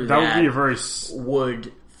through that would be a very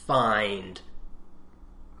would find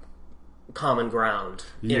common ground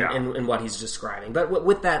in what he's describing. But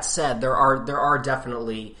with that said, there are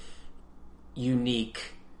definitely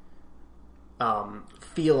unique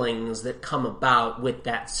feelings that come about with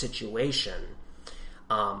that situation.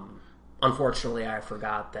 Unfortunately, I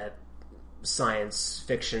forgot that science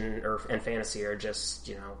fiction and fantasy are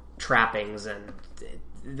just, trappings, and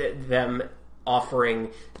them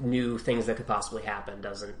offering new things that could possibly happen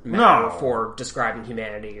doesn't matter for describing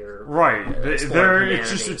humanity or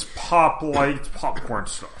it's popcorn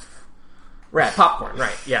stuff. Right, popcorn,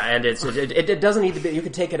 right. Yeah, and it doesn't need to be, you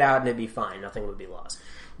could take it out and it'd be fine. Nothing would be lost.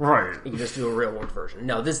 Right. You can just do a real world version.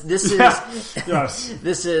 No, this is yes.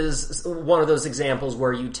 This is one of those examples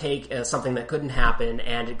where you take something that couldn't happen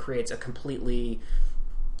and it creates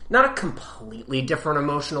not a completely different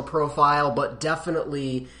emotional profile, but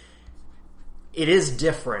definitely it is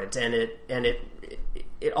different, and it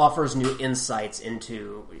offers new insights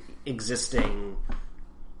into existing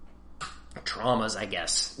traumas, I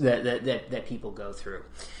guess, that people go through.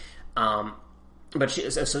 But she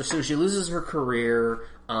loses her career.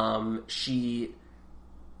 She,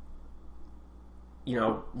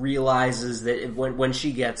 realizes that when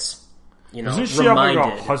she gets, Doesn't she reminded,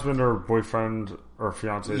 have like a husband or boyfriend or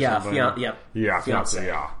fiance? Yeah, fiance.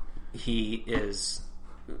 Yeah. He is,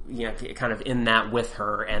 kind of in that with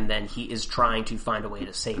her, and then he is trying to find a way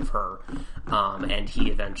to save her. And he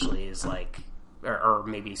eventually is like, or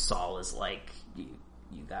maybe Saul is like,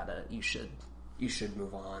 you should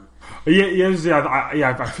move on.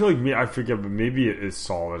 I feel like I forget, but maybe it is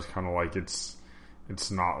Saul. It's kind of like it's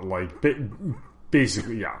not like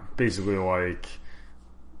basically like.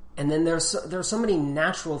 And then there's so many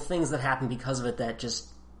natural things that happen because of it that just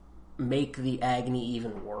make the agony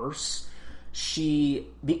even worse.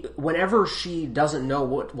 Whenever she doesn't know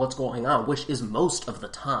what's going on, which is most of the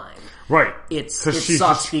time, right? It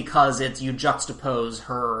sucks because you juxtapose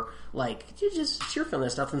her, like, you're feeling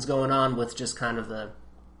this, nothing's going on, with just kind of the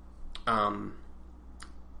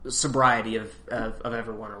sobriety of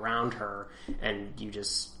everyone around her, and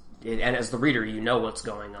and as the reader, you know what's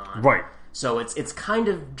going on, right? So it's kind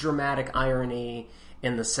of dramatic irony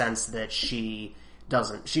in the sense that she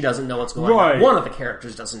doesn't know what's going on. One of the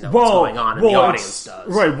characters doesn't know what's going on, and the audience does.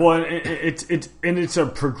 Right. Well, it's a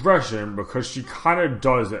progression, because she kind of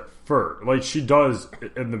does at first, like she does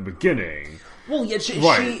in the beginning. Well, yeah, she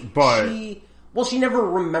never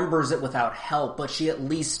remembers it without help, but she at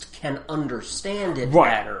least can understand it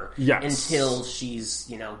better. Yes. Until she's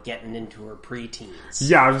getting into her preteens.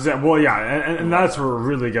 Yeah. Well, yeah, and that's where it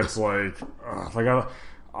really gets like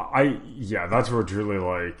that's where it's really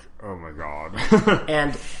like, oh my god.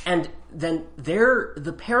 and then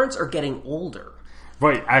the parents are getting older.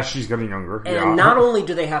 Right, as she's getting younger. And not only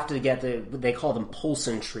do they have to get they call them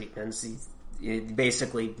Poulsen treatments. You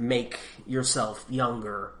basically make yourself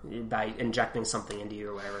younger by injecting something into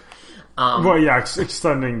you or whatever.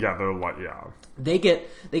 Extending, they're like, They get,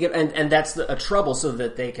 and that's a trouble, so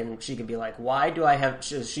that she can be like, why do I have,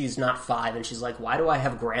 she's not 5, and she's like, why do I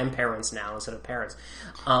have grandparents now instead of parents?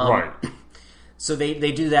 Right. So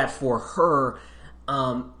they do that for her,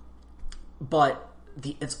 but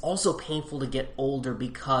it's also painful to get older,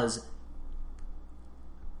 because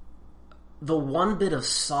the one bit of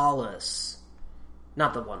solace,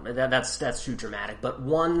 not the one, that's too dramatic, but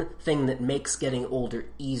one thing that makes getting older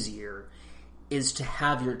easier is to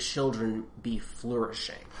have your children be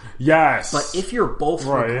flourishing. Yes. But if you're both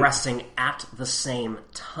regressing at the same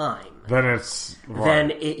time, then it's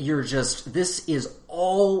this is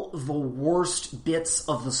all the worst bits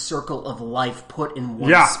of the circle of life put in one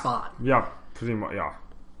spot. Yeah, pretty much, yeah.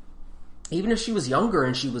 Even if she was younger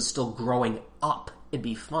and she was still growing up, it'd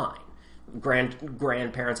be fine.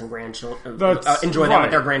 Grandparents and grandchildren enjoy that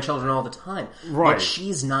with their grandchildren all the time. Right. But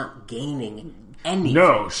she's not gaining anything.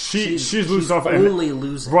 No, she's losing off, only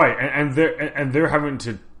losing. Right, and they're having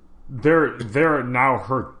to. They're now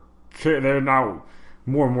her. They're now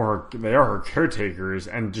more and more they are her caretakers,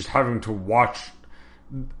 and just having to watch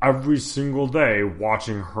every single day,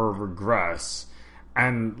 watching her regress,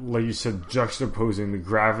 and like you said, juxtaposing the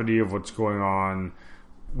gravity of what's going on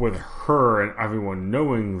with her and everyone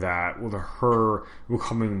knowing that, with her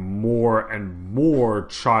becoming more and more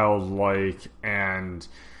childlike and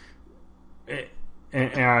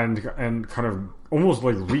kind of almost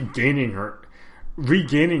like regaining her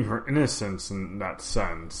innocence in that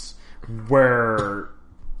sense, where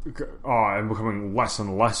and becoming less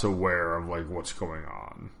and less aware of like what's going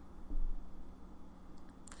on.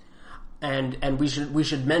 And we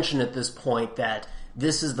should mention at this point that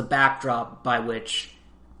this is the backdrop by which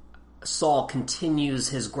Saul continues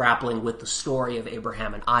his grappling with the story of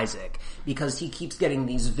Abraham and Isaac, because he keeps getting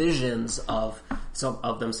these visions of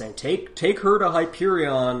them saying, "Take her to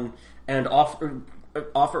Hyperion and offer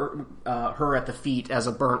her at the feet as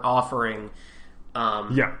a burnt offering."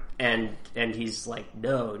 And he's like,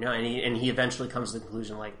 no, and he eventually comes to the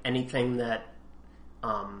conclusion, like, anything that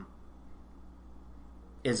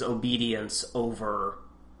is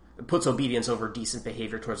puts obedience over decent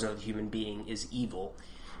behavior towards another human being is evil.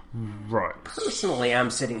 Right. Personally,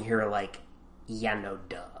 I'm sitting here like, yeah, no,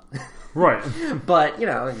 duh. Right. But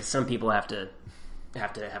some people have to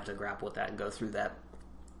grapple with that and go through that.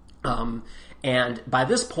 And by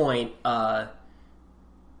this point,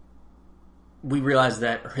 we realize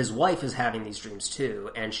that his wife is having these dreams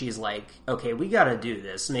too, and she's like, okay, we gotta do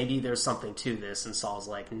this. Maybe there's something to this. And Saul's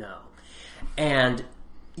like, no. And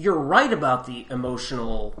you're right about the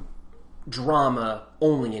emotional drama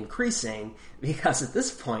only increasing, because at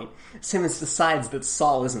this point, Simmons decides that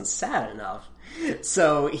Saul isn't sad enough.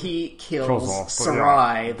 So he kills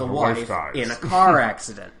Sarai, the wife, in a car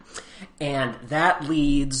accident. And that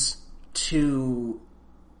leads to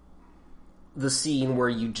the scene where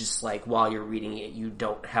you just, like, while you're reading it, you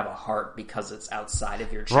don't have a heart because it's outside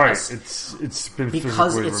of your chest. Right, it's been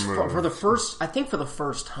because physically it's removed. for the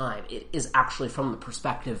first time, it is actually from the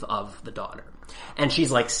perspective of the daughter. And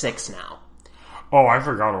she's like 6 now. Oh, I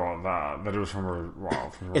forgot about that. That it was from her.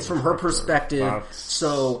 Wow, it's from her perspective.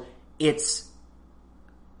 So it's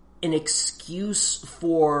an excuse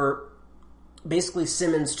for basically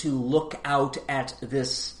Simmons to look out at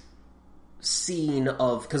this scene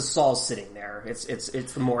of, because Saul's sitting there. It's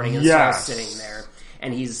the morning, and Saul's sitting there,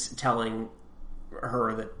 and he's telling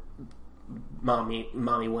her that mommy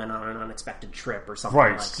went on an unexpected trip or something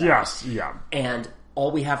like that. Yes, yeah. And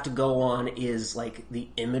all we have to go on is like the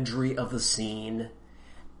imagery of the scene,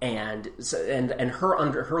 and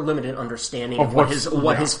her limited understanding of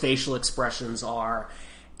what his facial expressions are,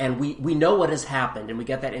 and we know what has happened, and we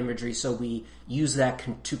get that imagery, so we use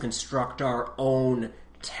that to construct our own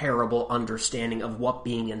terrible understanding of what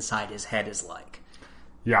being inside his head is like.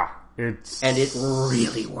 Yeah, and it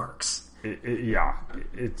really works.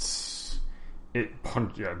 It's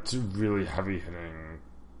really heavy hitting.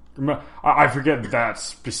 I forget that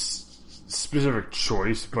specific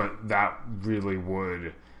choice, but that really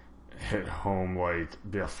would hit home, like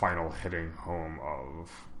be a final hitting home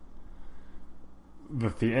of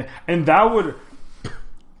the theme, and that would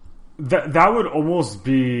almost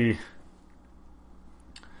be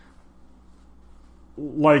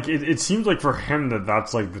like it seems like for him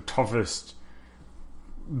that's like the toughest.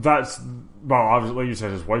 That's, well, obviously, like you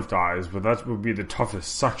said, his wife dies, but that would be the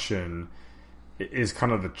toughest section, is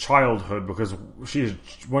kind of the childhood, because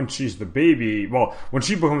when she's the baby, well, when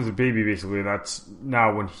she becomes the baby, basically, that's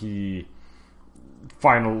now when he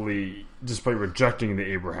finally, despite rejecting the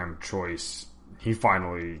Abraham choice, he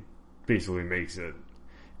finally basically makes it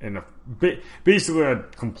in basically a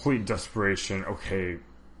complete desperation. Okay,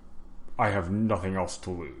 I have nothing else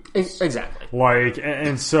to lose. Exactly. Like,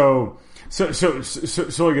 and so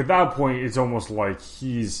like at that point, it's almost like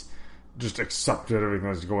he's just accepted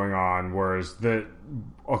everything that's going on, whereas that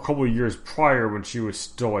a couple of years prior, when she was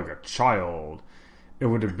still like a child, it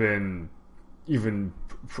would have been even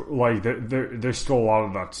like there's still a lot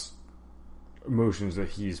of that emotions that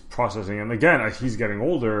he's processing, and again, as he's getting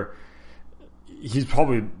older, he's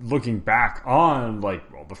probably looking back on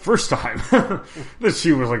like, well, the first time that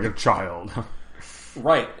she was like a child.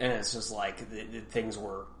 Right, and it's just like things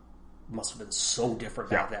must have been so different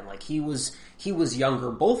back then. Like he was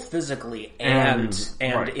younger, both physically and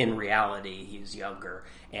right. In reality, he was younger,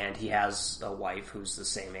 and he has a wife who's the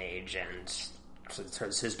same age, and so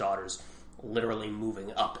his daughter's literally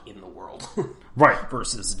moving up in the world, right?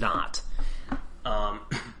 Versus not.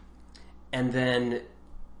 And then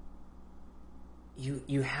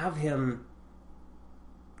you have him,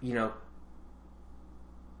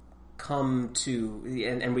 come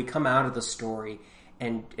to, and we come out of the story,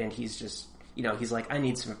 and he's he's like,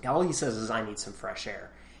 all he says is, I need some fresh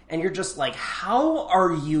air. And you're just like, how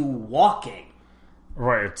are you walking?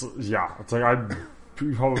 Right, it's like I'd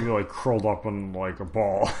probably be like curled up in like a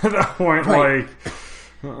ball at that point, right.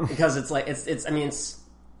 like because it's like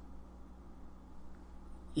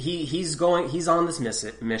he's on this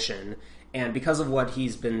mission, and because of what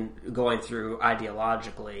he's been going through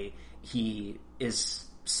ideologically, he is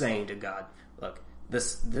saying to God, look,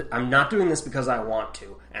 I'm not doing this because I want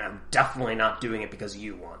to, and I'm definitely not doing it because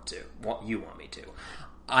you want me to.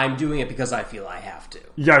 I'm doing it because I feel I have to.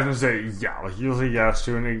 Yeah, I was gonna say, like he'll say yes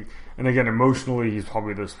to, and again, emotionally, he's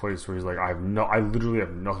probably this place where he's like, I literally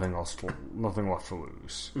have nothing left to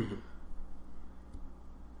lose. Mm-hmm.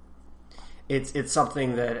 It's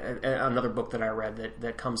something that another book that I read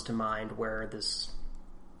that comes to mind, where this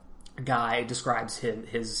guy describes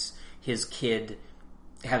his kid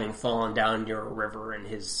having fallen down near a river and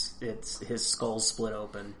his skull split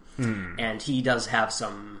open, and he does have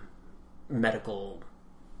some medical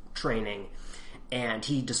training, and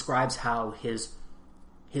he describes how his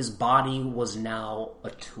body was now a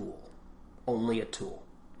tool, only a tool.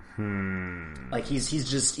 Like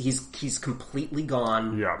he's completely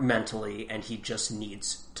gone mentally, and he just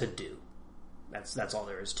needs to do. That's all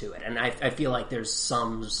there is to it. And I feel like there's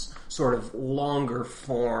some sort of longer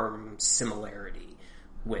form similarity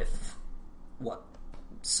with how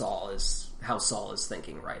Saul is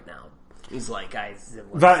thinking right now. He's like,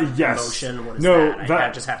 emotion? What is that?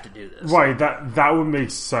 I just have to do this. Right, that would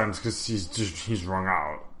make sense, because he's wrung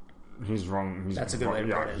out. He's wrung. That's a good way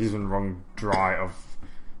to put it. He's been wrung dry of.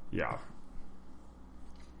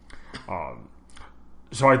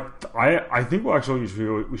 So I think we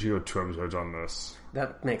should go 2 episodes on this.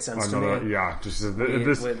 That makes sense to me. Yeah, just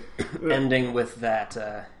ending with that,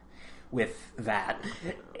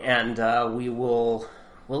 and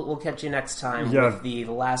we'll catch you next time with the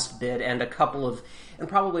last bit and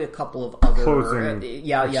probably a couple of other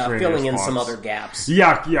filling in some other gaps.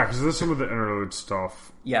 Because there's some of the interlude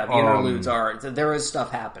stuff. Yeah, the interludes there is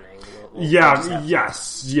stuff happening.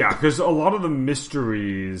 Because a lot of the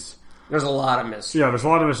mysteries. There's a lot of mysteries. Yeah, there's a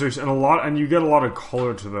lot of mysteries, and you get a lot of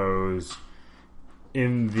color to those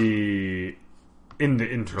in the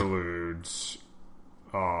interludes.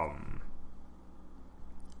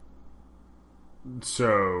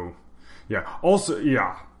 So, yeah. Also,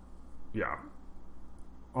 yeah.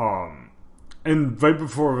 And right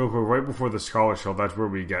before the scholarship, that's where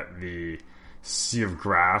we get the Sea of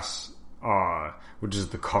Grass, which is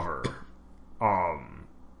the cover.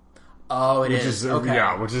 It is. Okay.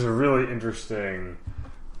 Yeah, which is a really interesting,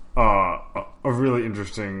 or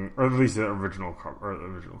at least the original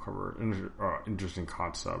cover, interesting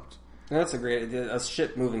concept. That's a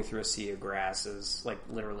ship moving through a sea of grass is like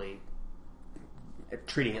literally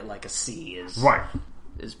treating it like a sea is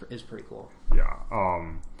pretty cool. Yeah.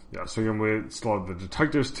 So again, we still have the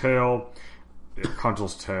detective's tale, the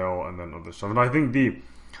Consul's tale, and then other stuff. And I think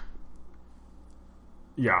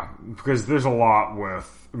because there's a lot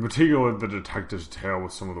with, in particular, the detective's tale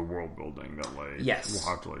with some of the world building that we'll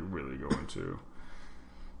have to really go into.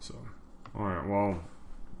 So, all right, well,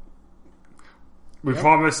 we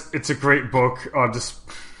promise it's a great book.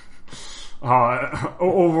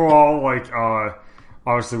 Overall,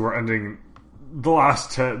 obviously we're ending the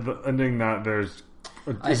last ending that there's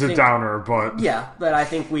a downer, but but I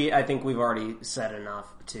think we've already said enough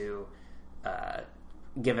to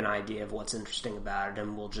give an idea of what's interesting about it,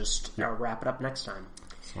 and we'll just wrap it up next time.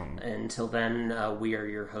 So, until then, we are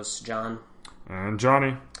your hosts, John and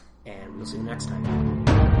Johnny, and we'll see you next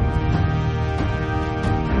time.